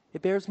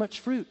 it bears much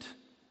fruit.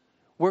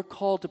 We're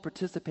called to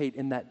participate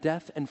in that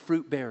death and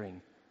fruit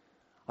bearing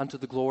unto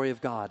the glory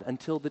of God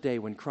until the day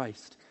when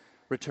Christ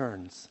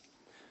returns.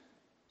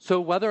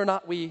 So whether or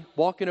not we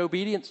walk in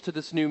obedience to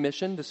this new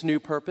mission, this new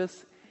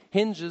purpose,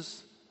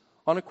 hinges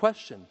on a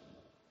question.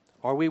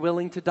 Are we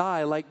willing to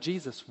die like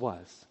Jesus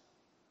was?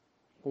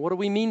 Well, what do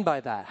we mean by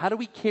that? How do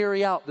we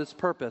carry out this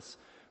purpose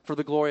for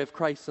the glory of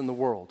Christ in the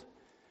world?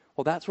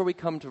 Well, that's where we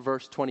come to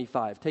verse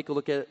 25. Take a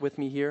look at it with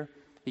me here.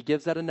 He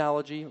gives that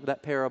analogy,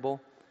 that parable.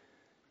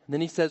 And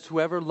then he says,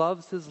 whoever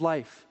loves his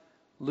life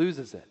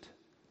loses it.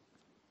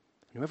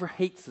 And whoever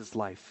hates his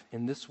life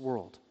in this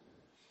world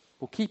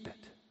will keep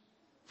it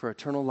for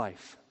eternal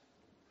life.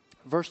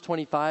 Verse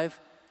 25,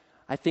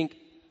 I think,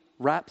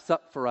 wraps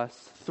up for us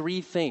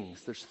three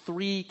things. There's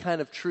three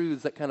kind of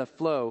truths that kind of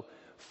flow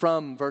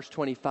from verse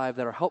 25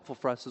 that are helpful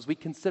for us as we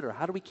consider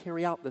how do we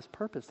carry out this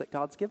purpose that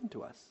God's given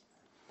to us.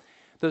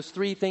 Those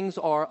three things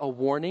are a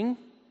warning,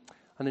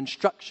 an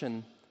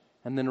instruction,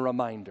 and then a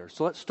reminder.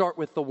 So let's start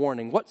with the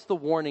warning. What's the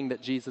warning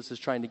that Jesus is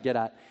trying to get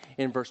at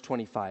in verse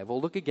 25? Well,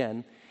 look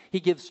again. He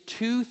gives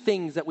two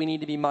things that we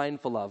need to be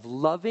mindful of.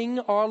 Loving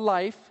our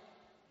life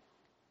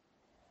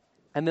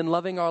and then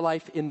loving our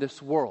life in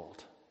this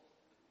world.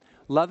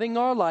 Loving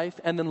our life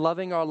and then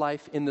loving our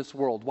life in this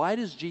world. Why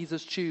does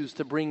Jesus choose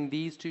to bring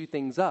these two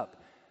things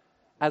up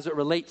as it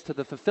relates to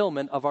the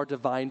fulfillment of our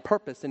divine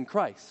purpose in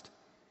Christ?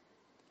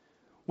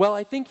 Well,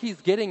 I think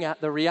he's getting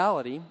at the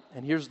reality,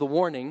 and here's the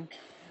warning,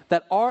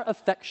 that our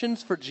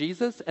affections for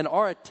Jesus and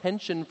our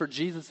attention for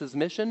Jesus'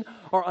 mission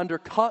are under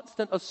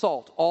constant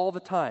assault all the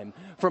time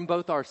from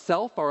both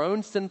ourself, our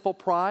own sinful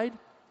pride,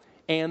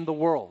 and the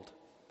world.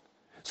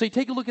 So you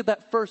take a look at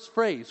that first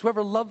phrase,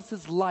 whoever loves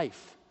his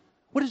life.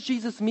 What does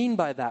Jesus mean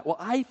by that? Well,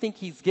 I think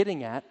he's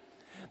getting at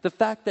the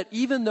fact that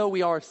even though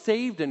we are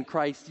saved in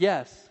Christ,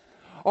 yes,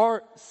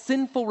 Our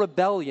sinful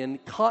rebellion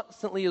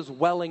constantly is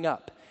welling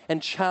up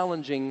and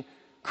challenging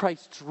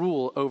Christ's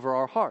rule over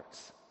our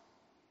hearts.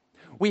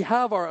 We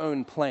have our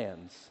own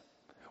plans.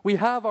 We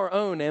have our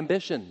own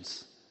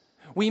ambitions.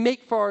 We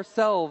make for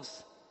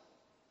ourselves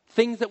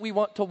things that we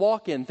want to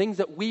walk in, things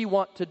that we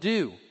want to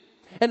do.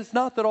 And it's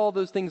not that all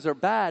those things are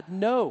bad,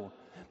 no.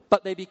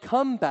 But they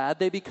become bad,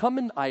 they become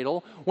an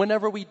idol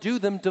whenever we do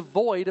them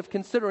devoid of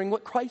considering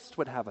what Christ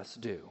would have us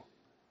do.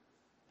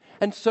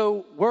 And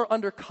so we're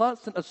under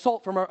constant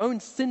assault from our own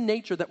sin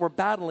nature that we're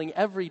battling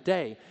every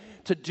day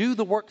to do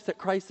the works that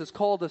Christ has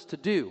called us to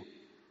do.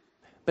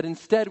 But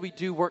instead we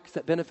do works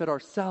that benefit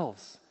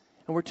ourselves.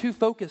 And we're too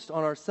focused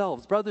on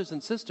ourselves. Brothers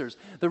and sisters,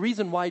 the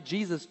reason why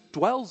Jesus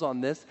dwells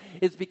on this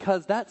is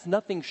because that's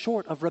nothing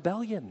short of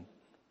rebellion.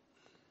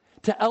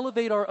 To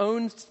elevate our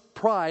own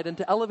pride and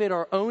to elevate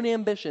our own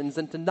ambitions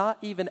and to not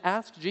even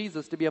ask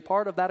Jesus to be a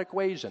part of that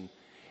equation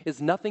is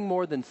nothing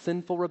more than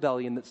sinful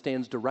rebellion that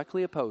stands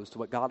directly opposed to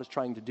what God is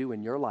trying to do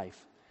in your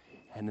life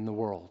and in the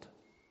world.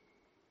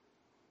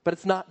 But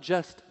it's not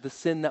just the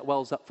sin that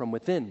wells up from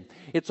within.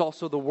 It's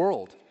also the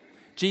world.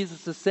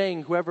 Jesus is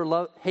saying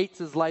whoever hates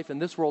his life in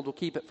this world will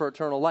keep it for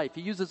eternal life.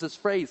 He uses this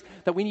phrase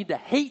that we need to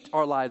hate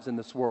our lives in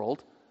this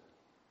world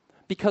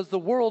because the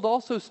world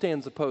also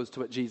stands opposed to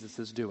what Jesus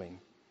is doing.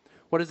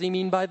 What does he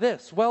mean by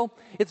this? Well,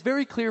 it's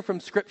very clear from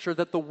Scripture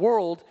that the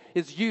world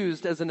is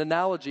used as an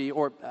analogy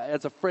or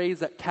as a phrase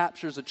that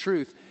captures a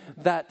truth,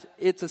 that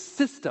it's a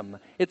system,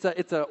 it's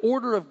an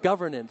order of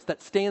governance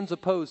that stands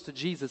opposed to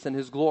Jesus and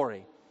his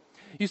glory.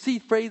 You see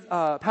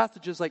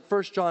passages like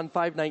 1 John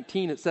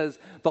 5:19, it says,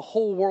 the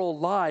whole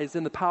world lies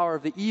in the power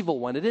of the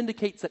evil one. It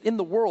indicates that in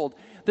the world,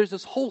 there's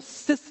this whole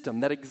system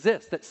that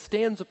exists that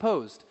stands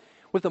opposed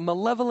with a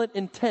malevolent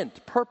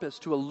intent, purpose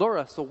to allure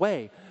us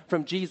away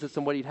from Jesus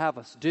and what he'd have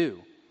us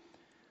do.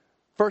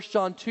 1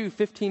 John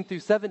 2:15 through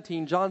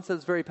 17, John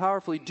says very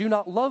powerfully, do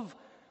not love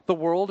the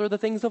world or the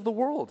things of the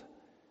world.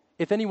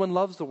 If anyone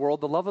loves the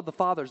world, the love of the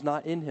Father is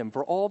not in him.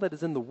 For all that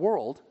is in the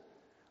world,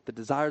 the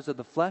desires of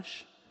the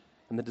flesh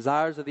and the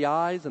desires of the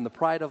eyes and the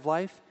pride of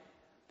life,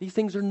 these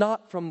things are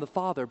not from the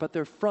Father, but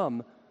they're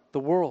from the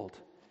world.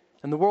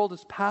 And the world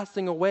is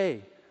passing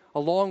away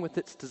along with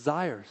its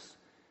desires.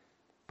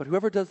 But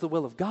whoever does the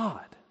will of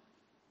God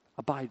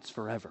abides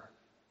forever.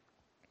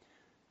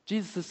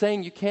 Jesus is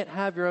saying you can't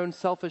have your own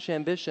selfish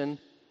ambition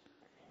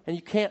and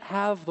you can't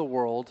have the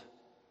world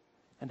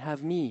and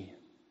have me.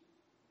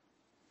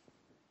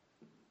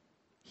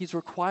 He's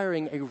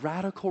requiring a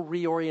radical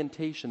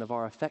reorientation of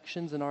our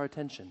affections and our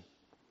attention.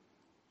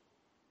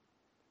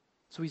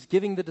 So he's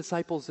giving the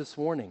disciples this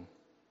warning.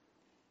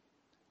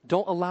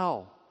 Don't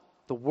allow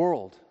the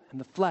world and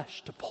the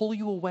flesh to pull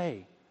you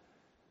away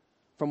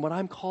from what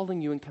I'm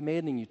calling you and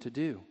commanding you to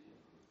do.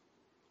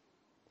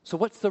 So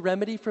what's the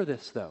remedy for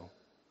this, though?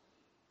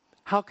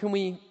 How can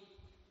we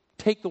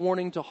take the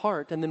warning to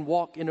heart and then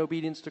walk in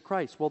obedience to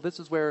Christ? Well, this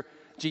is where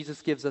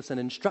Jesus gives us an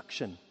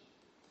instruction.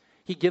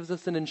 He gives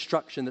us an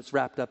instruction that's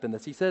wrapped up in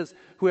this. He says,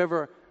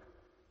 whoever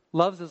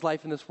loves his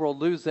life in this world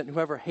loses it, and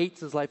whoever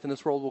hates his life in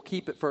this world will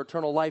keep it for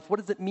eternal life. What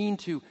does it mean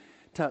to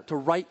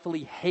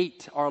rightfully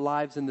hate our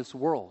lives in this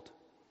world?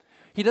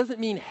 He doesn't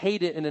mean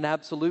hate it in an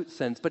absolute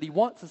sense, but he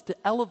wants us to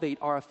elevate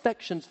our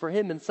affections for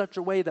him in such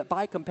a way that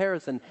by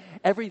comparison,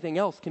 everything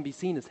else can be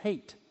seen as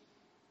hate.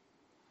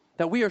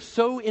 That we are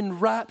so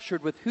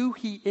enraptured with who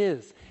he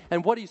is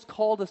and what he's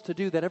called us to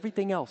do that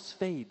everything else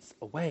fades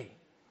away.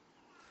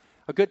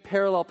 A good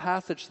parallel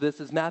passage to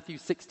this is Matthew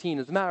 16.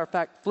 As a matter of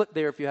fact, flip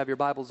there if you have your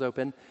Bibles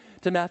open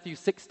to Matthew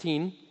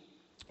 16.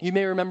 You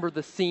may remember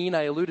the scene,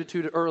 I alluded to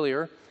it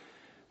earlier.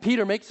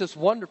 Peter makes this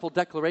wonderful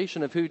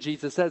declaration of who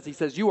Jesus says. He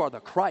says, you are the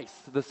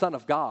Christ, the Son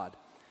of God.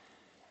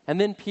 And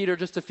then Peter,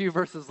 just a few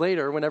verses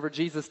later, whenever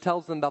Jesus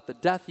tells them about the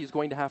death he's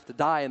going to have to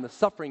die and the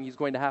suffering he's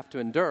going to have to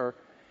endure,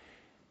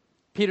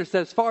 Peter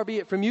says, far be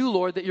it from you,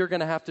 Lord, that you're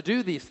going to have to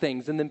do these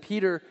things. And then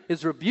Peter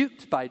is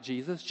rebuked by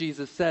Jesus.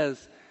 Jesus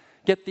says,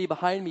 get thee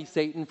behind me,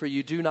 Satan, for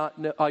you do not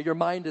know, your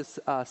mind is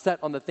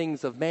set on the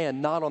things of man,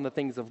 not on the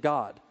things of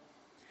God.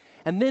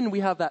 And then we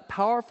have that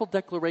powerful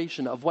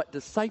declaration of what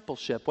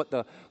discipleship, what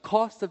the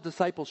cost of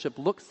discipleship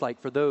looks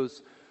like for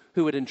those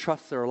who would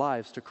entrust their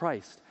lives to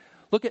Christ.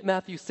 Look at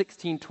Matthew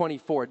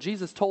 16:24.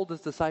 Jesus told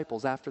his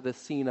disciples after this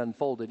scene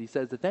unfolded, he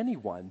says, if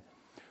anyone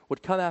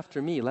would come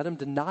after me, let him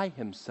deny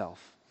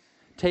himself,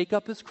 take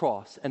up his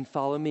cross, and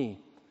follow me.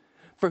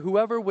 For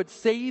whoever would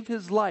save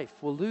his life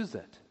will lose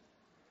it.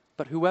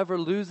 But whoever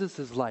loses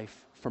his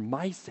life for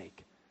my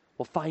sake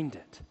will find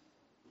it.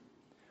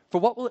 For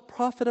what will it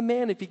profit a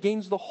man if he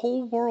gains the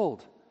whole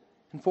world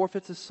and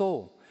forfeits his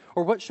soul?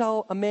 Or what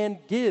shall a man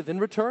give in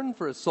return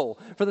for his soul?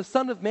 For the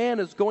Son of Man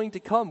is going to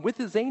come with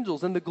his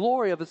angels in the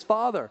glory of his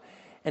Father,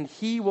 and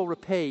he will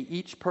repay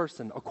each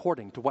person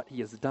according to what he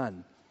has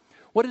done.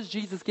 What is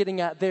Jesus getting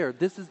at there?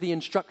 This is the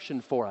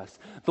instruction for us.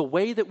 The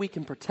way that we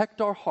can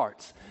protect our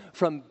hearts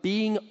from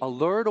being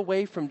allured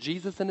away from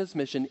Jesus and his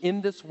mission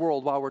in this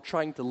world while we're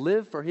trying to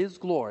live for his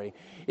glory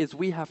is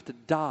we have to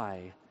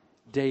die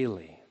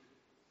daily.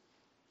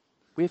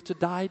 We have to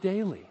die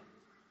daily.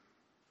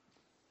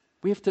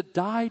 We have to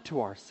die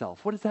to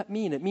ourselves. What does that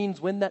mean? It means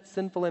when that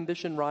sinful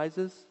ambition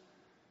rises,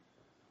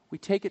 we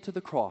take it to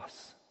the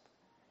cross.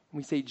 And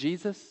we say,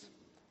 Jesus,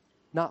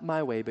 not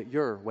my way, but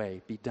your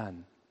way be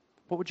done.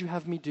 What would you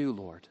have me do,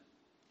 Lord?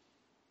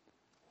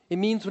 It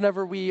means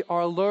whenever we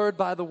are lured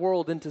by the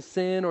world into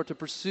sin or to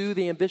pursue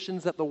the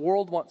ambitions that the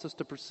world wants us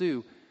to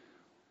pursue,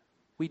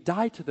 we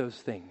die to those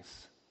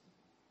things.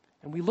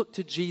 And we look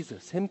to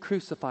Jesus, him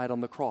crucified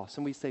on the cross,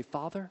 and we say,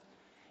 Father,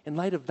 in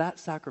light of that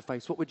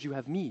sacrifice, what would you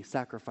have me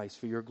sacrifice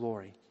for your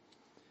glory?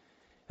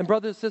 And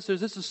brothers and sisters,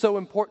 this is so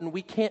important.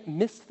 We can't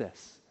miss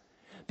this.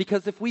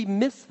 Because if we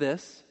miss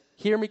this,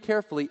 hear me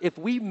carefully, if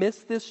we miss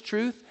this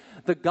truth,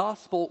 the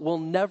gospel will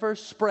never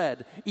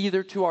spread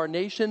either to our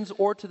nations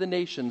or to the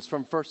nations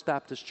from First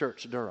Baptist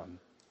Church, Durham.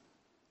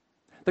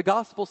 The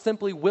gospel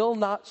simply will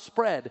not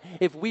spread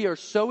if we are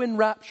so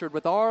enraptured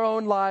with our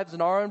own lives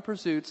and our own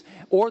pursuits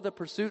or the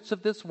pursuits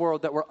of this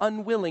world that we're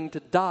unwilling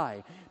to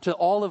die to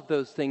all of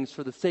those things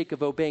for the sake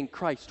of obeying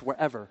Christ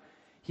wherever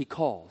he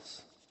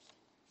calls.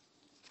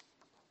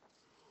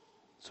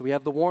 So we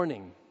have the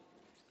warning.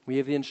 We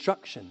have the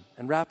instruction.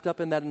 And wrapped up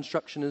in that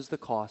instruction is the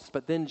cost.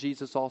 But then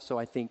Jesus also,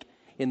 I think,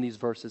 in these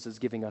verses is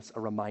giving us a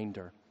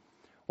reminder.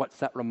 What's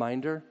that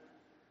reminder?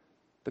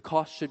 The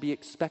cost should be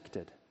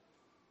expected.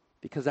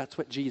 Because that's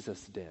what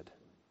Jesus did.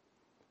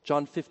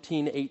 John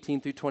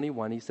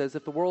 15:18-21, he says,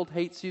 if the world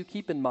hates you,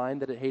 keep in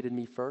mind that it hated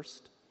me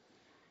first.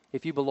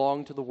 If you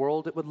belong to the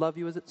world, it would love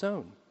you as its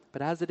own.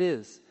 But as it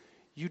is,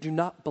 you do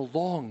not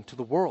belong to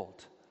the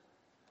world.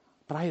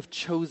 But I have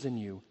chosen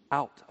you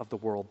out of the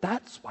world.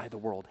 That's why the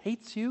world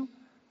hates you.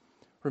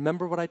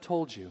 Remember what I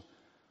told you.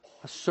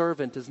 A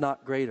servant is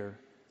not greater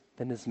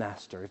than his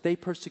master. If they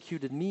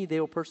persecuted me, they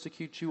will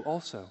persecute you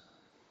also.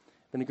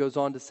 Then he goes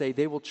on to say,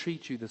 they will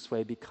treat you this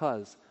way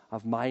because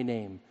of my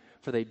name,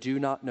 for they do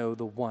not know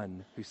the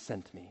one who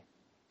sent me.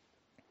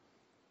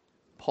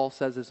 Paul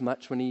says as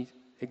much when he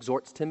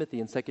exhorts Timothy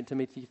in 2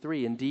 Timothy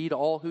 3. Indeed,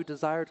 all who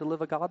desire to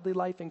live a godly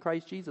life in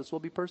Christ Jesus will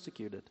be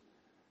persecuted.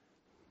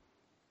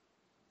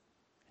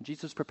 And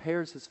Jesus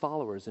prepares his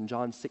followers in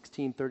John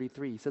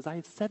 16:33. He says, I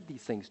have said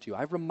these things to you.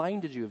 I've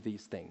reminded you of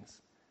these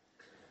things,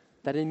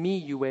 that in me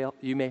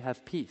you may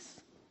have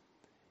peace.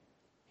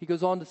 He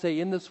goes on to say,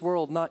 in this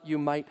world, not you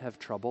might have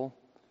trouble.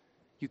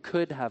 You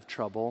could have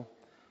trouble.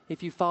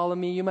 If you follow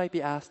me, you might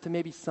be asked to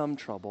maybe some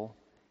trouble.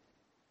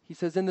 He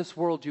says, in this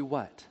world, you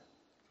what?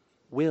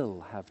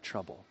 Will have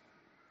trouble.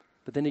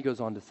 But then he goes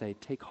on to say,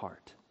 take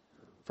heart,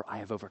 for I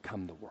have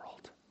overcome the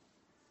world.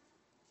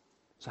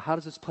 So how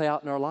does this play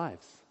out in our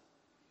lives?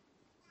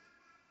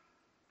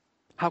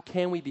 How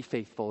can we be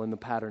faithful in the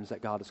patterns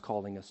that God is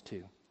calling us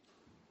to?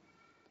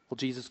 Well,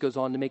 Jesus goes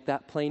on to make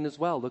that plain as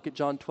well. Look at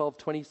John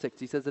 12:26.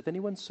 He says, if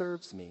anyone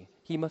serves me,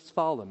 he must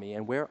follow me,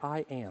 and where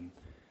I am,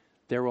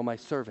 there will my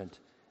servant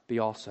be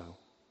also.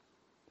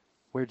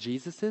 Where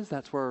Jesus is,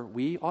 that's where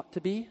we ought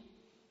to be.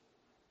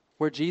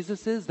 Where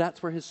Jesus is,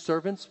 that's where his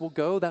servants will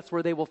go. That's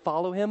where they will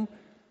follow him.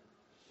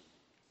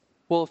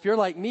 Well, if you're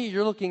like me,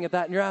 you're looking at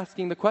that and you're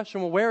asking the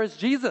question, well, where is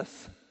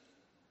Jesus?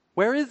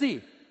 Where is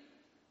he?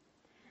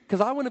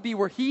 Because I want to be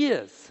where he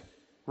is,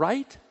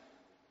 right?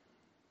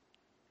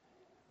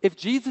 If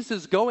Jesus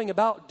is going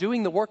about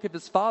doing the work of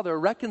his Father,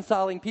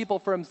 reconciling people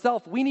for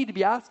himself, we need to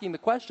be asking the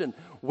question,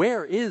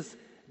 where is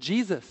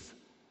Jesus?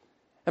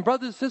 And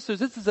brothers and sisters,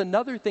 this is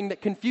another thing that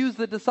confused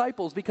the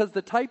disciples, because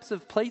the types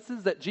of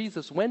places that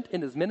Jesus went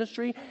in his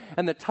ministry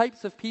and the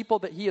types of people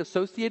that he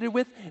associated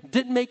with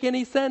didn't make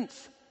any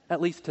sense,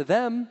 at least to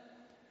them.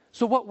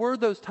 So what were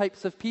those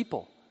types of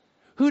people?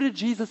 Who did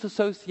Jesus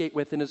associate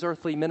with in his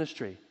earthly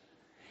ministry?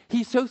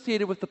 He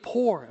associated with the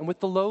poor and with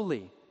the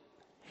lowly.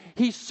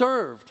 He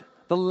served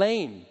the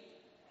lame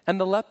and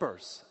the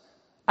lepers,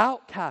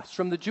 outcasts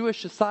from the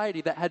Jewish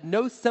society that had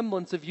no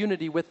semblance of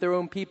unity with their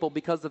own people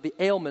because of the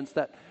ailments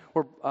that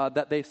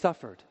they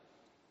suffered.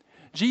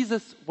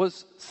 Jesus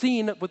was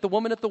seen with the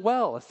woman at the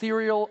well, a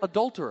serial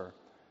adulterer,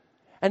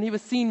 and he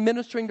was seen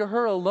ministering to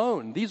her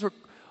alone. These were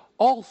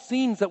all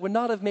scenes that would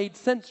not have made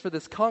sense for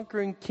this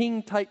conquering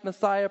king-type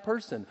Messiah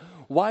person.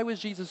 Why was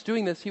Jesus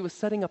doing this? He was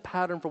setting a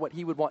pattern for what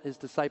he would want his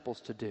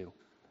disciples to do.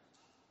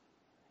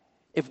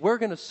 If we're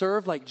going to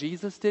serve like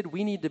Jesus did,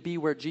 we need to be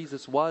where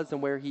Jesus was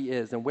and where he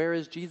is. And where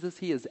is Jesus?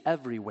 He is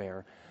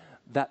everywhere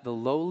that the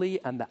lowly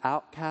and the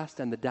outcast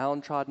and the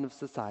downtrodden of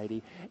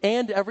society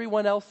and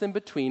everyone else in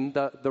between,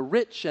 the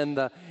rich and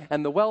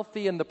the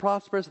wealthy and the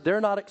prosperous,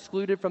 they're not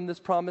excluded from this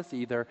promise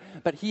either.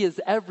 But he is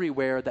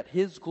everywhere that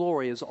his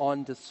glory is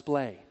on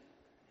display,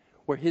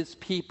 where his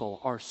people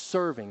are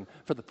serving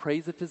for the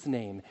praise of his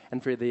name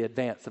and for the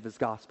advance of his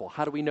gospel.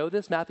 How do we know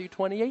this? Matthew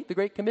 28, the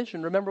Great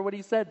Commission. Remember what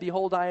he said,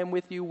 behold, I am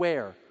with you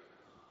where?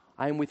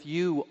 I am with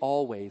you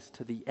always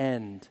to the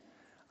end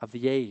of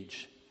the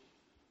age.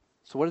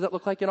 So what does that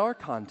look like in our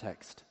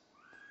context?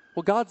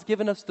 Well, God's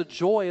given us the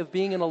joy of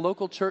being in a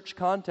local church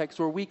context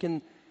where we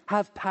can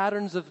have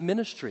patterns of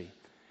ministry.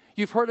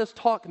 You've heard us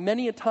talk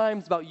many a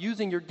times about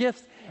using your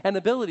gifts and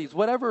abilities,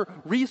 whatever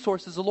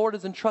resources the Lord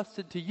has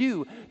entrusted to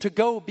you, to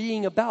go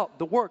being about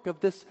the work of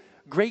this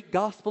great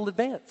gospel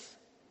advance.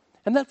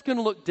 And that's going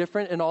to look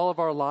different in all of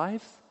our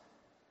lives.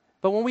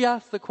 But when we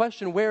ask the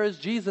question, where is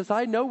Jesus?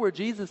 I know where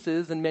Jesus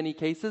is in many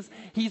cases.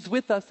 He's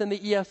with us in the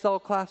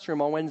ESL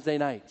classroom on Wednesday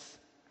nights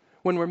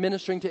when we're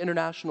ministering to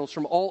internationals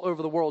from all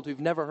over the world who've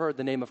never heard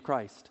the name of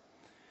Christ.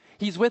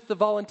 He's with the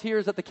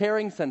volunteers at the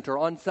Caring Center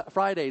on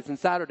Fridays and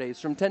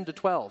Saturdays from 10 to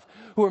 12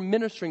 who are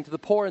ministering to the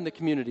poor in the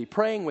community,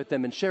 praying with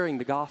them and sharing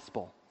the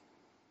gospel.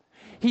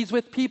 He's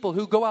with people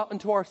who go out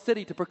into our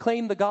city to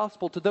proclaim the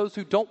gospel to those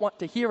who don't want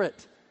to hear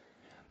it,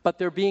 but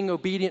they're being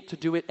obedient to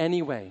do it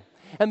anyway.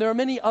 And there are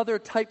many other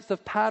types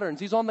of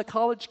patterns. He's on the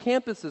college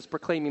campuses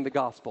proclaiming the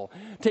gospel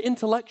to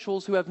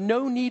intellectuals who have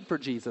no need for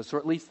Jesus, or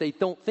at least they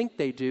don't think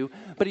they do,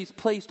 but he's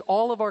placed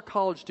all of our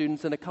college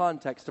students in a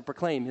context to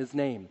proclaim his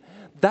name.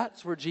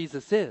 That's where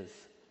Jesus is.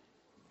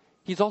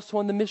 He's also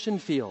on the mission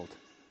field,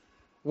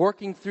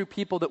 working through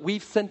people that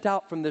we've sent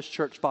out from this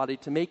church body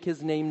to make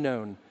his name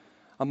known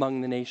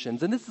among the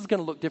nations. And this is going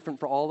to look different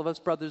for all of us,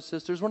 brothers and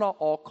sisters. We're not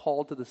all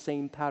called to the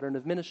same pattern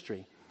of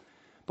ministry,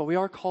 but we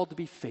are called to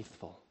be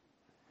faithful.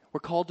 We're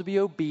called to be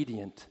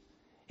obedient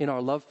in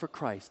our love for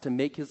Christ, to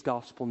make his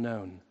gospel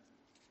known.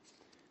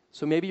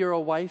 So maybe you're a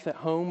wife at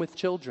home with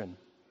children, and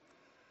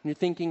you're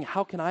thinking,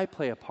 how can I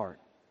play a part?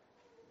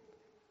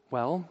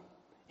 Well,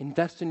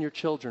 invest in your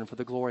children for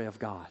the glory of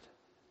God.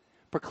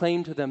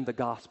 Proclaim to them the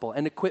gospel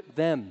and equip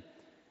them,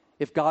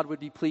 if God would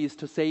be pleased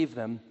to save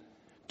them,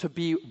 to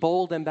be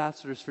bold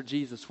ambassadors for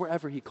Jesus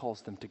wherever he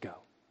calls them to go.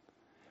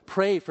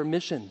 Pray for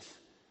missions.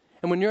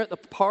 And when you're at the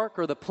park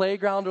or the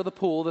playground or the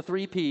pool, the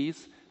 3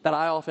 Ps that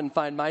I often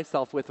find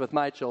myself with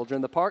my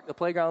children, the park, the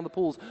playground, the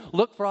pools,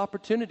 look for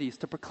opportunities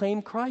to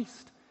proclaim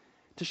Christ,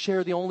 to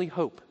share the only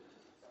hope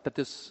that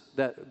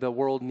the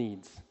world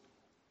needs.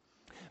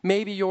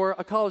 Maybe you're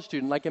a college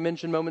student, like I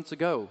mentioned moments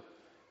ago.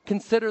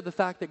 Consider the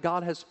fact that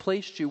God has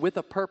placed you with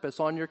a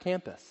purpose on your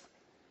campus,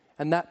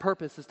 and that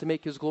purpose is to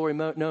make his glory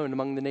known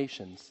among the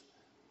nations.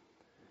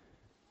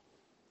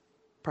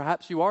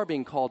 Perhaps you are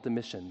being called to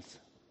missions.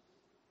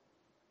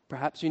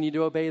 Perhaps you need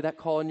to obey that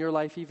call in your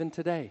life even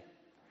today.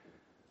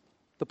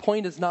 The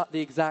point is not the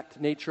exact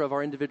nature of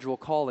our individual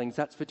callings.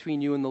 That's between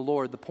you and the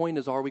Lord. The point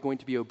is, are we going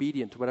to be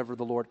obedient to whatever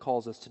the Lord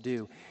calls us to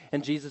do?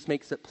 And Jesus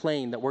makes it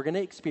plain that we're going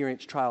to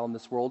experience trial in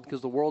this world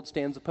because the world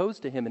stands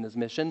opposed to him in his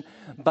mission,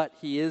 but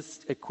he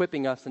is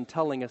equipping us and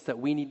telling us that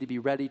we need to be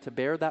ready to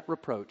bear that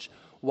reproach.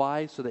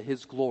 Why? So that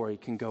his glory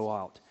can go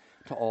out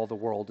to all the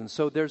world. And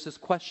so there's this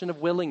question of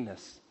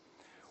willingness.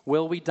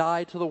 Will we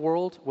die to the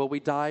world? Will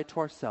we die to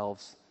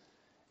ourselves?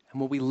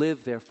 And will we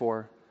live,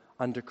 therefore,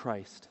 under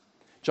Christ?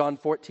 John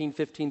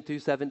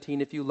 14:15-17,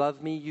 if you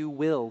love me, you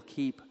will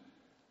keep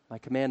my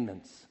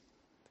commandments.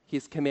 He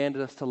has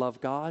commanded us to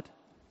love God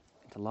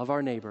and to love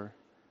our neighbor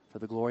for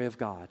the glory of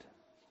God.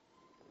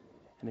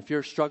 And if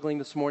you're struggling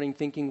this morning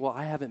thinking, well,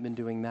 I haven't been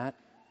doing that,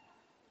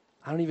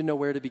 I don't even know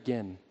where to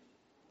begin,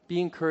 be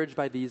encouraged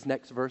by these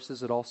next verses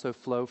that also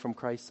flow from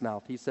Christ's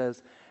mouth. He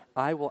says,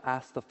 I will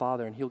ask the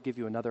Father and he'll give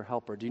you another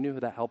helper. Do you know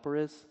who that helper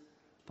is?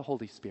 The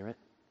Holy Spirit.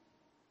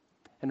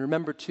 And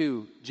remember,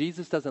 too,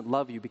 Jesus doesn't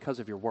love you because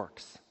of your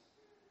works.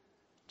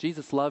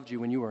 Jesus loved you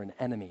when you were an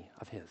enemy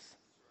of his.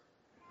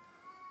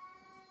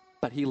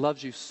 But he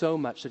loves you so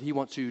much that he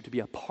wants you to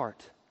be a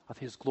part of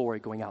his glory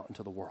going out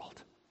into the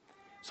world.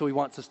 So he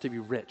wants us to be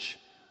rich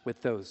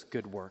with those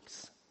good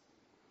works.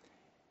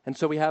 And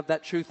so we have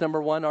that truth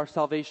number 1, our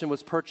salvation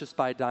was purchased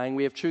by dying.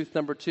 We have truth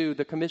number 2,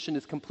 the commission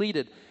is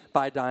completed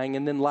by dying.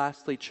 And then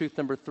lastly, truth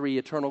number 3,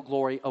 eternal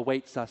glory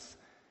awaits us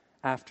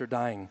after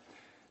dying.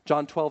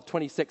 John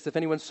 12:26, if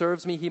anyone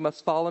serves me, he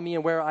must follow me,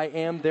 and where I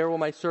am, there will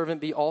my servant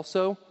be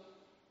also.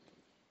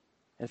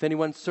 And if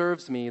anyone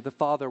serves me, the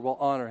Father will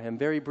honor him.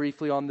 Very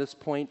briefly on this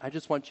point, I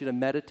just want you to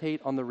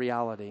meditate on the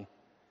reality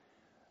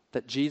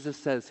that Jesus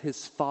says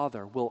his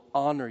Father will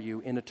honor you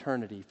in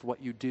eternity for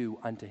what you do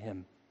unto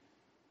him.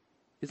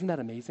 Isn't that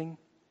amazing?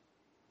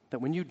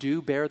 That when you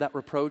do bear that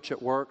reproach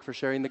at work for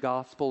sharing the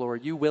gospel, or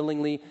you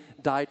willingly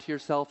die to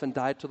yourself and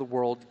die to the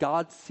world,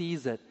 God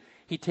sees it,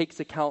 he takes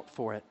account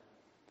for it,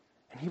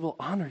 and he will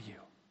honor you.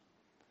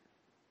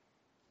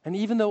 And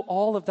even though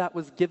all of that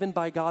was given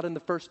by God in the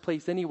first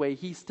place anyway,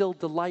 he still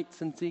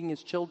delights in seeing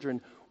his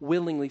children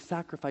willingly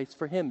sacrifice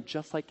for him,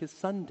 just like his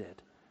son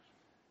did.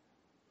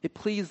 It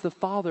pleased the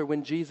Father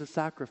when Jesus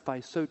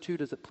sacrificed, so too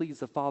does it please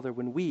the Father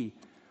when we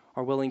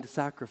are willing to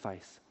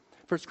sacrifice.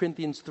 1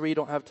 Corinthians 3,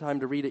 don't have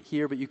time to read it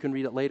here, but you can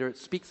read it later. It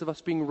speaks of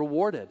us being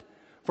rewarded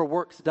for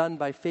works done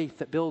by faith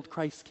that build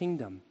Christ's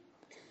kingdom.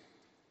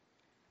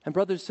 And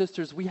brothers,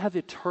 sisters, we have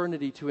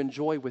eternity to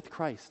enjoy with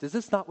Christ. Is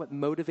this not what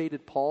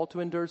motivated Paul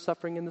to endure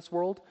suffering in this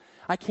world?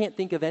 I can't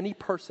think of any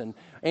person,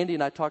 Andy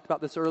and I talked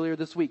about this earlier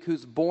this week,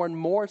 who's borne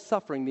more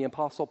suffering than the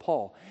Apostle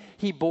Paul.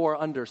 He bore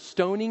under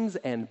stonings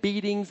and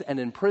beatings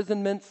and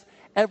imprisonments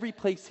every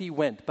place he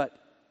went. But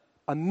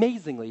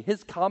amazingly,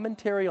 his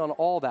commentary on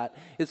all that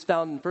is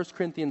found in 1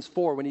 Corinthians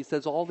 4 when he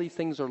says all these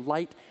things are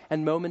light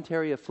and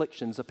momentary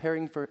afflictions,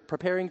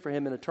 preparing for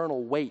him an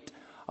eternal weight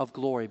of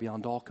glory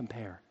beyond all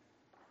compare.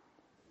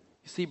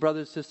 You see,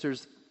 brothers and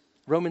sisters,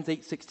 Romans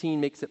 8:16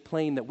 makes it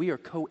plain that we are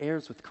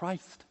co-heirs with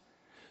Christ.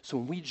 So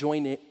when we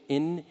join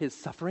in his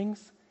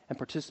sufferings and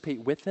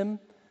participate with him,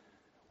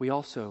 we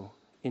also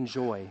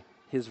enjoy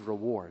his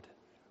reward,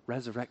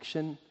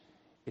 resurrection,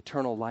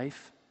 eternal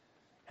life,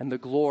 and the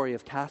glory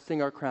of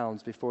casting our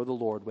crowns before the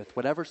Lord with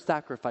whatever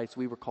sacrifice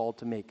we were called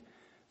to make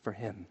for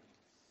him.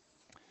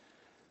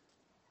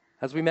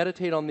 As we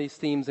meditate on these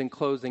themes in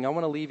closing, I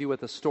want to leave you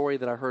with a story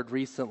that I heard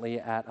recently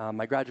at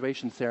my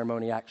graduation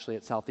ceremony, actually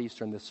at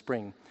Southeastern this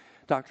spring.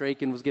 Dr.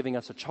 Aiken was giving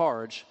us a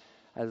charge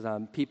as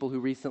people who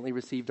recently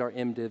received our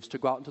MDivs to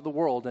go out into the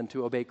world and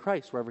to obey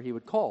Christ wherever he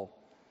would call.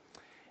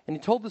 And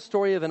he told the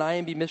story of an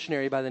IMB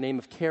missionary by the name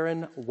of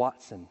Karen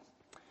Watson.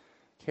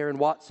 Karen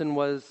Watson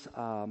was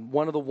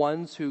one of the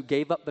ones who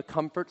gave up the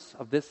comforts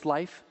of this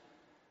life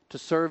to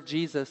serve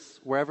Jesus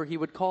wherever he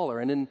would call her.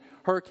 And in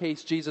her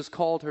case, Jesus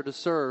called her to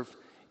serve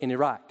in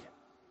Iraq.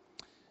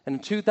 And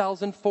in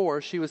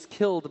 2004, she was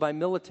killed by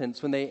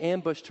militants when they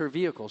ambushed her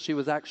vehicle. She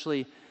was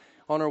actually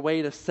on her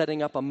way to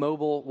setting up a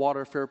mobile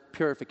water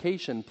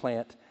purification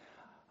plant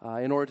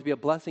in order to be a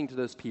blessing to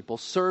those people,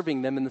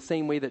 serving them in the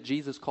same way that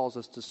Jesus calls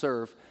us to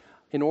serve,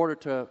 in order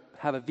to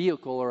have a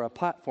vehicle or a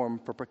platform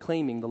for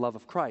proclaiming the love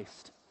of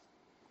Christ.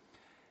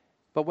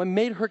 But what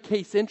made her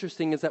case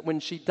interesting is that when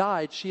she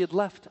died, she had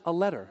left a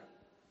letter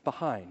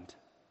behind.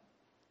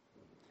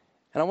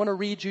 And I want to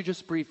read you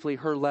just briefly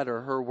her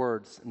letter, her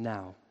words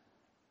now.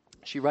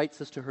 She writes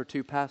this to her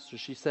two pastors.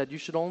 She said, "You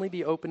should only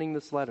be opening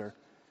this letter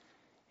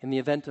in the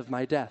event of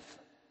my death.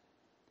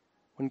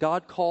 When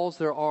God calls,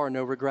 there are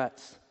no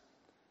regrets.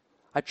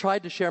 I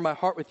tried to share my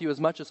heart with you as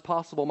much as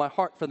possible, my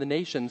heart for the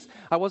nations.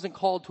 I wasn't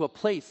called to a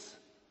place.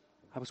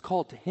 I was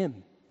called to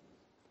him.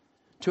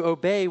 To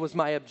obey was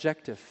my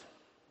objective.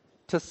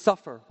 To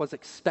suffer was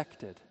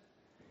expected.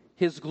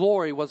 His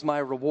glory was my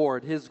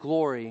reward. His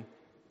glory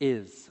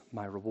is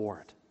my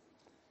reward.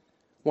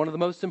 One of the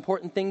most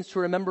important things to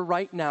remember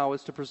right now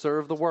is to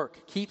preserve the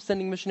work. Keep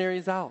sending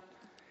missionaries out.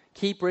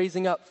 Keep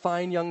raising up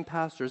fine young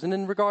pastors. And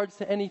in regards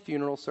to any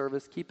funeral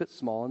service, keep it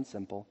small and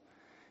simple.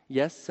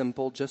 Yes,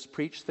 simple. Just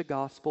preach the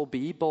gospel.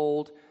 Be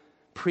bold.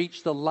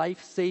 Preach the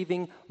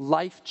life-saving,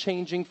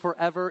 life-changing,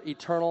 forever,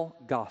 eternal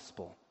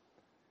gospel.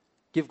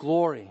 Give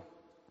glory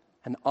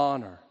and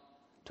honor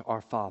to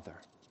our Father."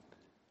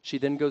 She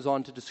then goes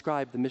on to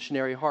describe the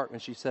missionary heart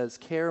when she says,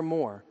 "Care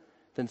more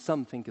than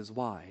some think is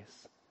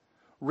wise.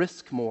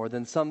 Risk more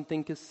than some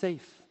think is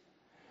safe.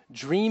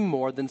 Dream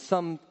more than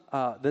some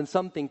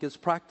think is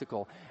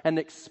practical. And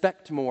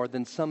expect more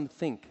than some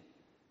think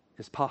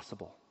is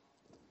possible."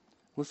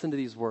 Listen to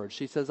these words.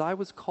 She says, "I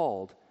was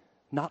called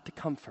not to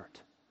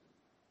comfort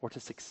or to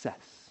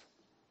success,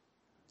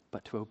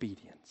 but to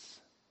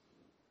obedience.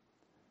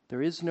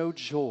 There is no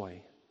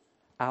joy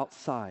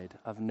outside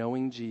of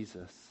knowing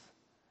Jesus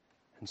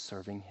and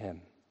serving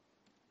him.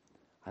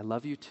 I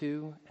love you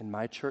too and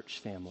my church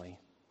family.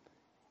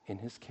 In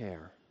his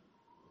care,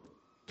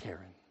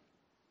 Karen."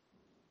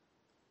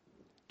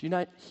 Do you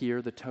not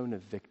hear the tone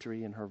of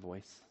victory in her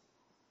voice?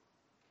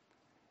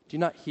 Do you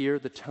not hear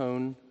the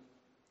tone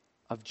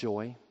of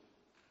joy?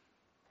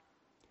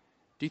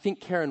 Do you think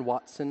Karen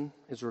Watson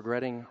is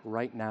regretting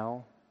right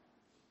now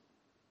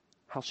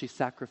how she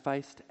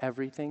sacrificed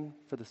everything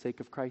for the sake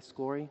of Christ's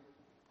glory?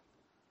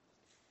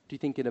 Do you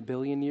think in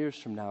 1,000,000,000 years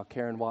from now,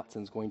 Karen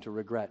Watson's going to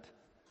regret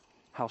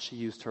how she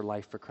used her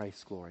life for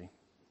Christ's glory?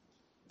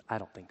 I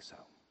don't think so.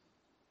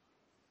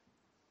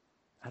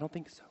 I don't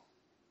think so.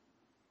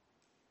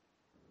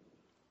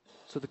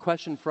 So the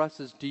question for us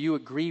is, do you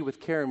agree with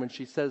Karen when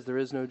she says there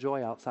is no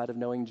joy outside of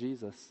knowing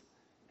Jesus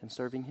and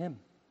serving him?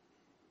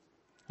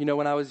 You know,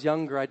 when I was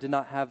younger, I did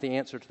not have the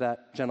answer to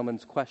that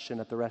gentleman's question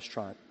at the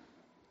restaurant.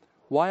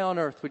 Why on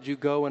earth would you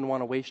go and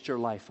want to waste your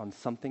life on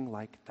something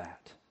like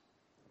that?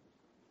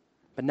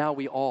 But now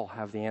we all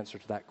have the answer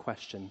to that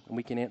question, and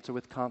we can answer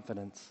with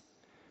confidence.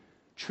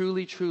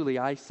 Truly, truly,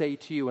 I say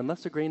to you,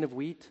 unless a grain of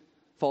wheat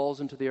falls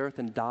into the earth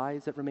and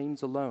dies, it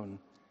remains alone.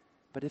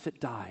 But if it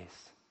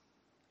dies,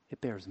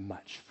 it bears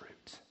much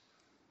fruit.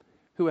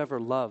 Whoever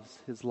loves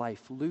his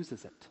life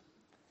loses it,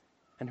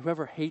 and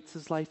whoever hates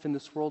his life in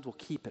this world will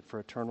keep it for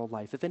eternal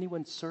life. If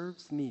anyone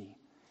serves me,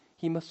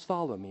 he must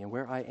follow me, and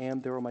where I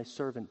am, there will my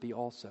servant be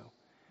also.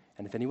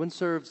 And if anyone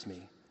serves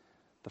me,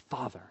 the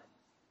Father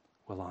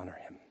will honor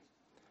him.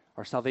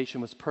 Our salvation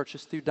was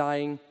purchased through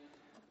dying.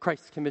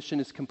 Christ's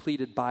commission is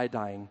completed by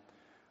dying.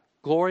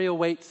 Glory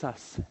awaits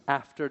us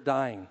after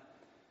dying.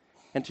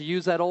 And to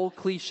use that old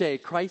cliche,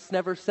 Christ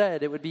never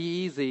said it would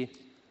be easy,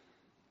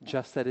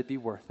 just that it'd be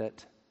worth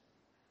it.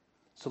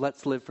 So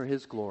let's live for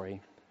his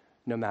glory,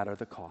 no matter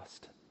the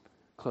cost.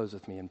 Close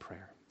with me in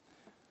prayer.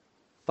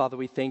 Father,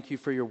 we thank you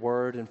for your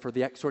word and for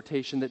the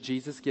exhortation that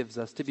Jesus gives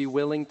us to be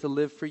willing to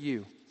live for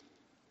you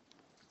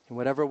in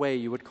whatever way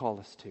you would call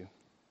us to.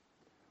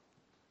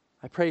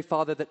 I pray,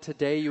 Father, that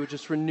today you would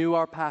just renew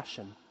our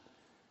passion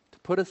to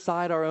put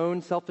aside our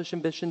own selfish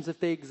ambitions if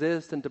they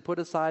exist, and to put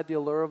aside the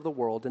allure of the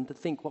world and to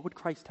think, what would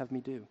Christ have me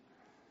do?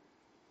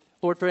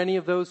 Lord, for any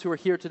of those who are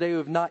here today who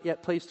have not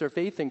yet placed their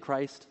faith in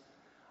Christ,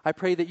 I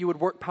pray that you would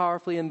work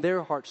powerfully in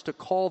their hearts to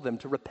call them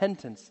to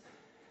repentance,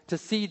 to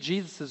see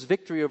Jesus'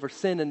 victory over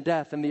sin and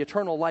death and the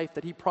eternal life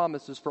that he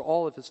promises for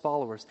all of his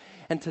followers,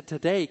 and to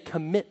today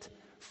commit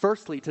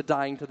firstly to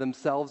dying to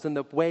themselves in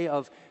the way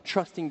of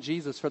trusting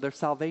Jesus for their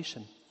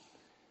salvation.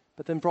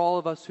 But then for all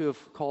of us who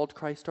have called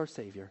Christ our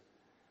Savior,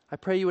 I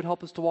pray you would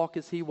help us to walk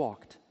as he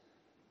walked.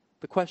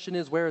 The question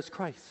is, where is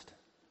Christ?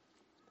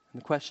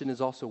 And the question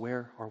is also,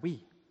 where are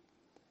we?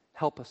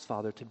 Help us,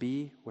 Father, to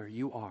be where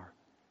you are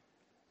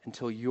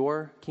until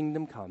your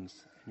kingdom comes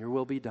and your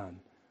will be done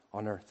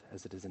on earth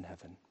as it is in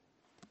heaven.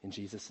 In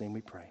Jesus' name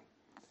we pray.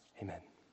 Amen.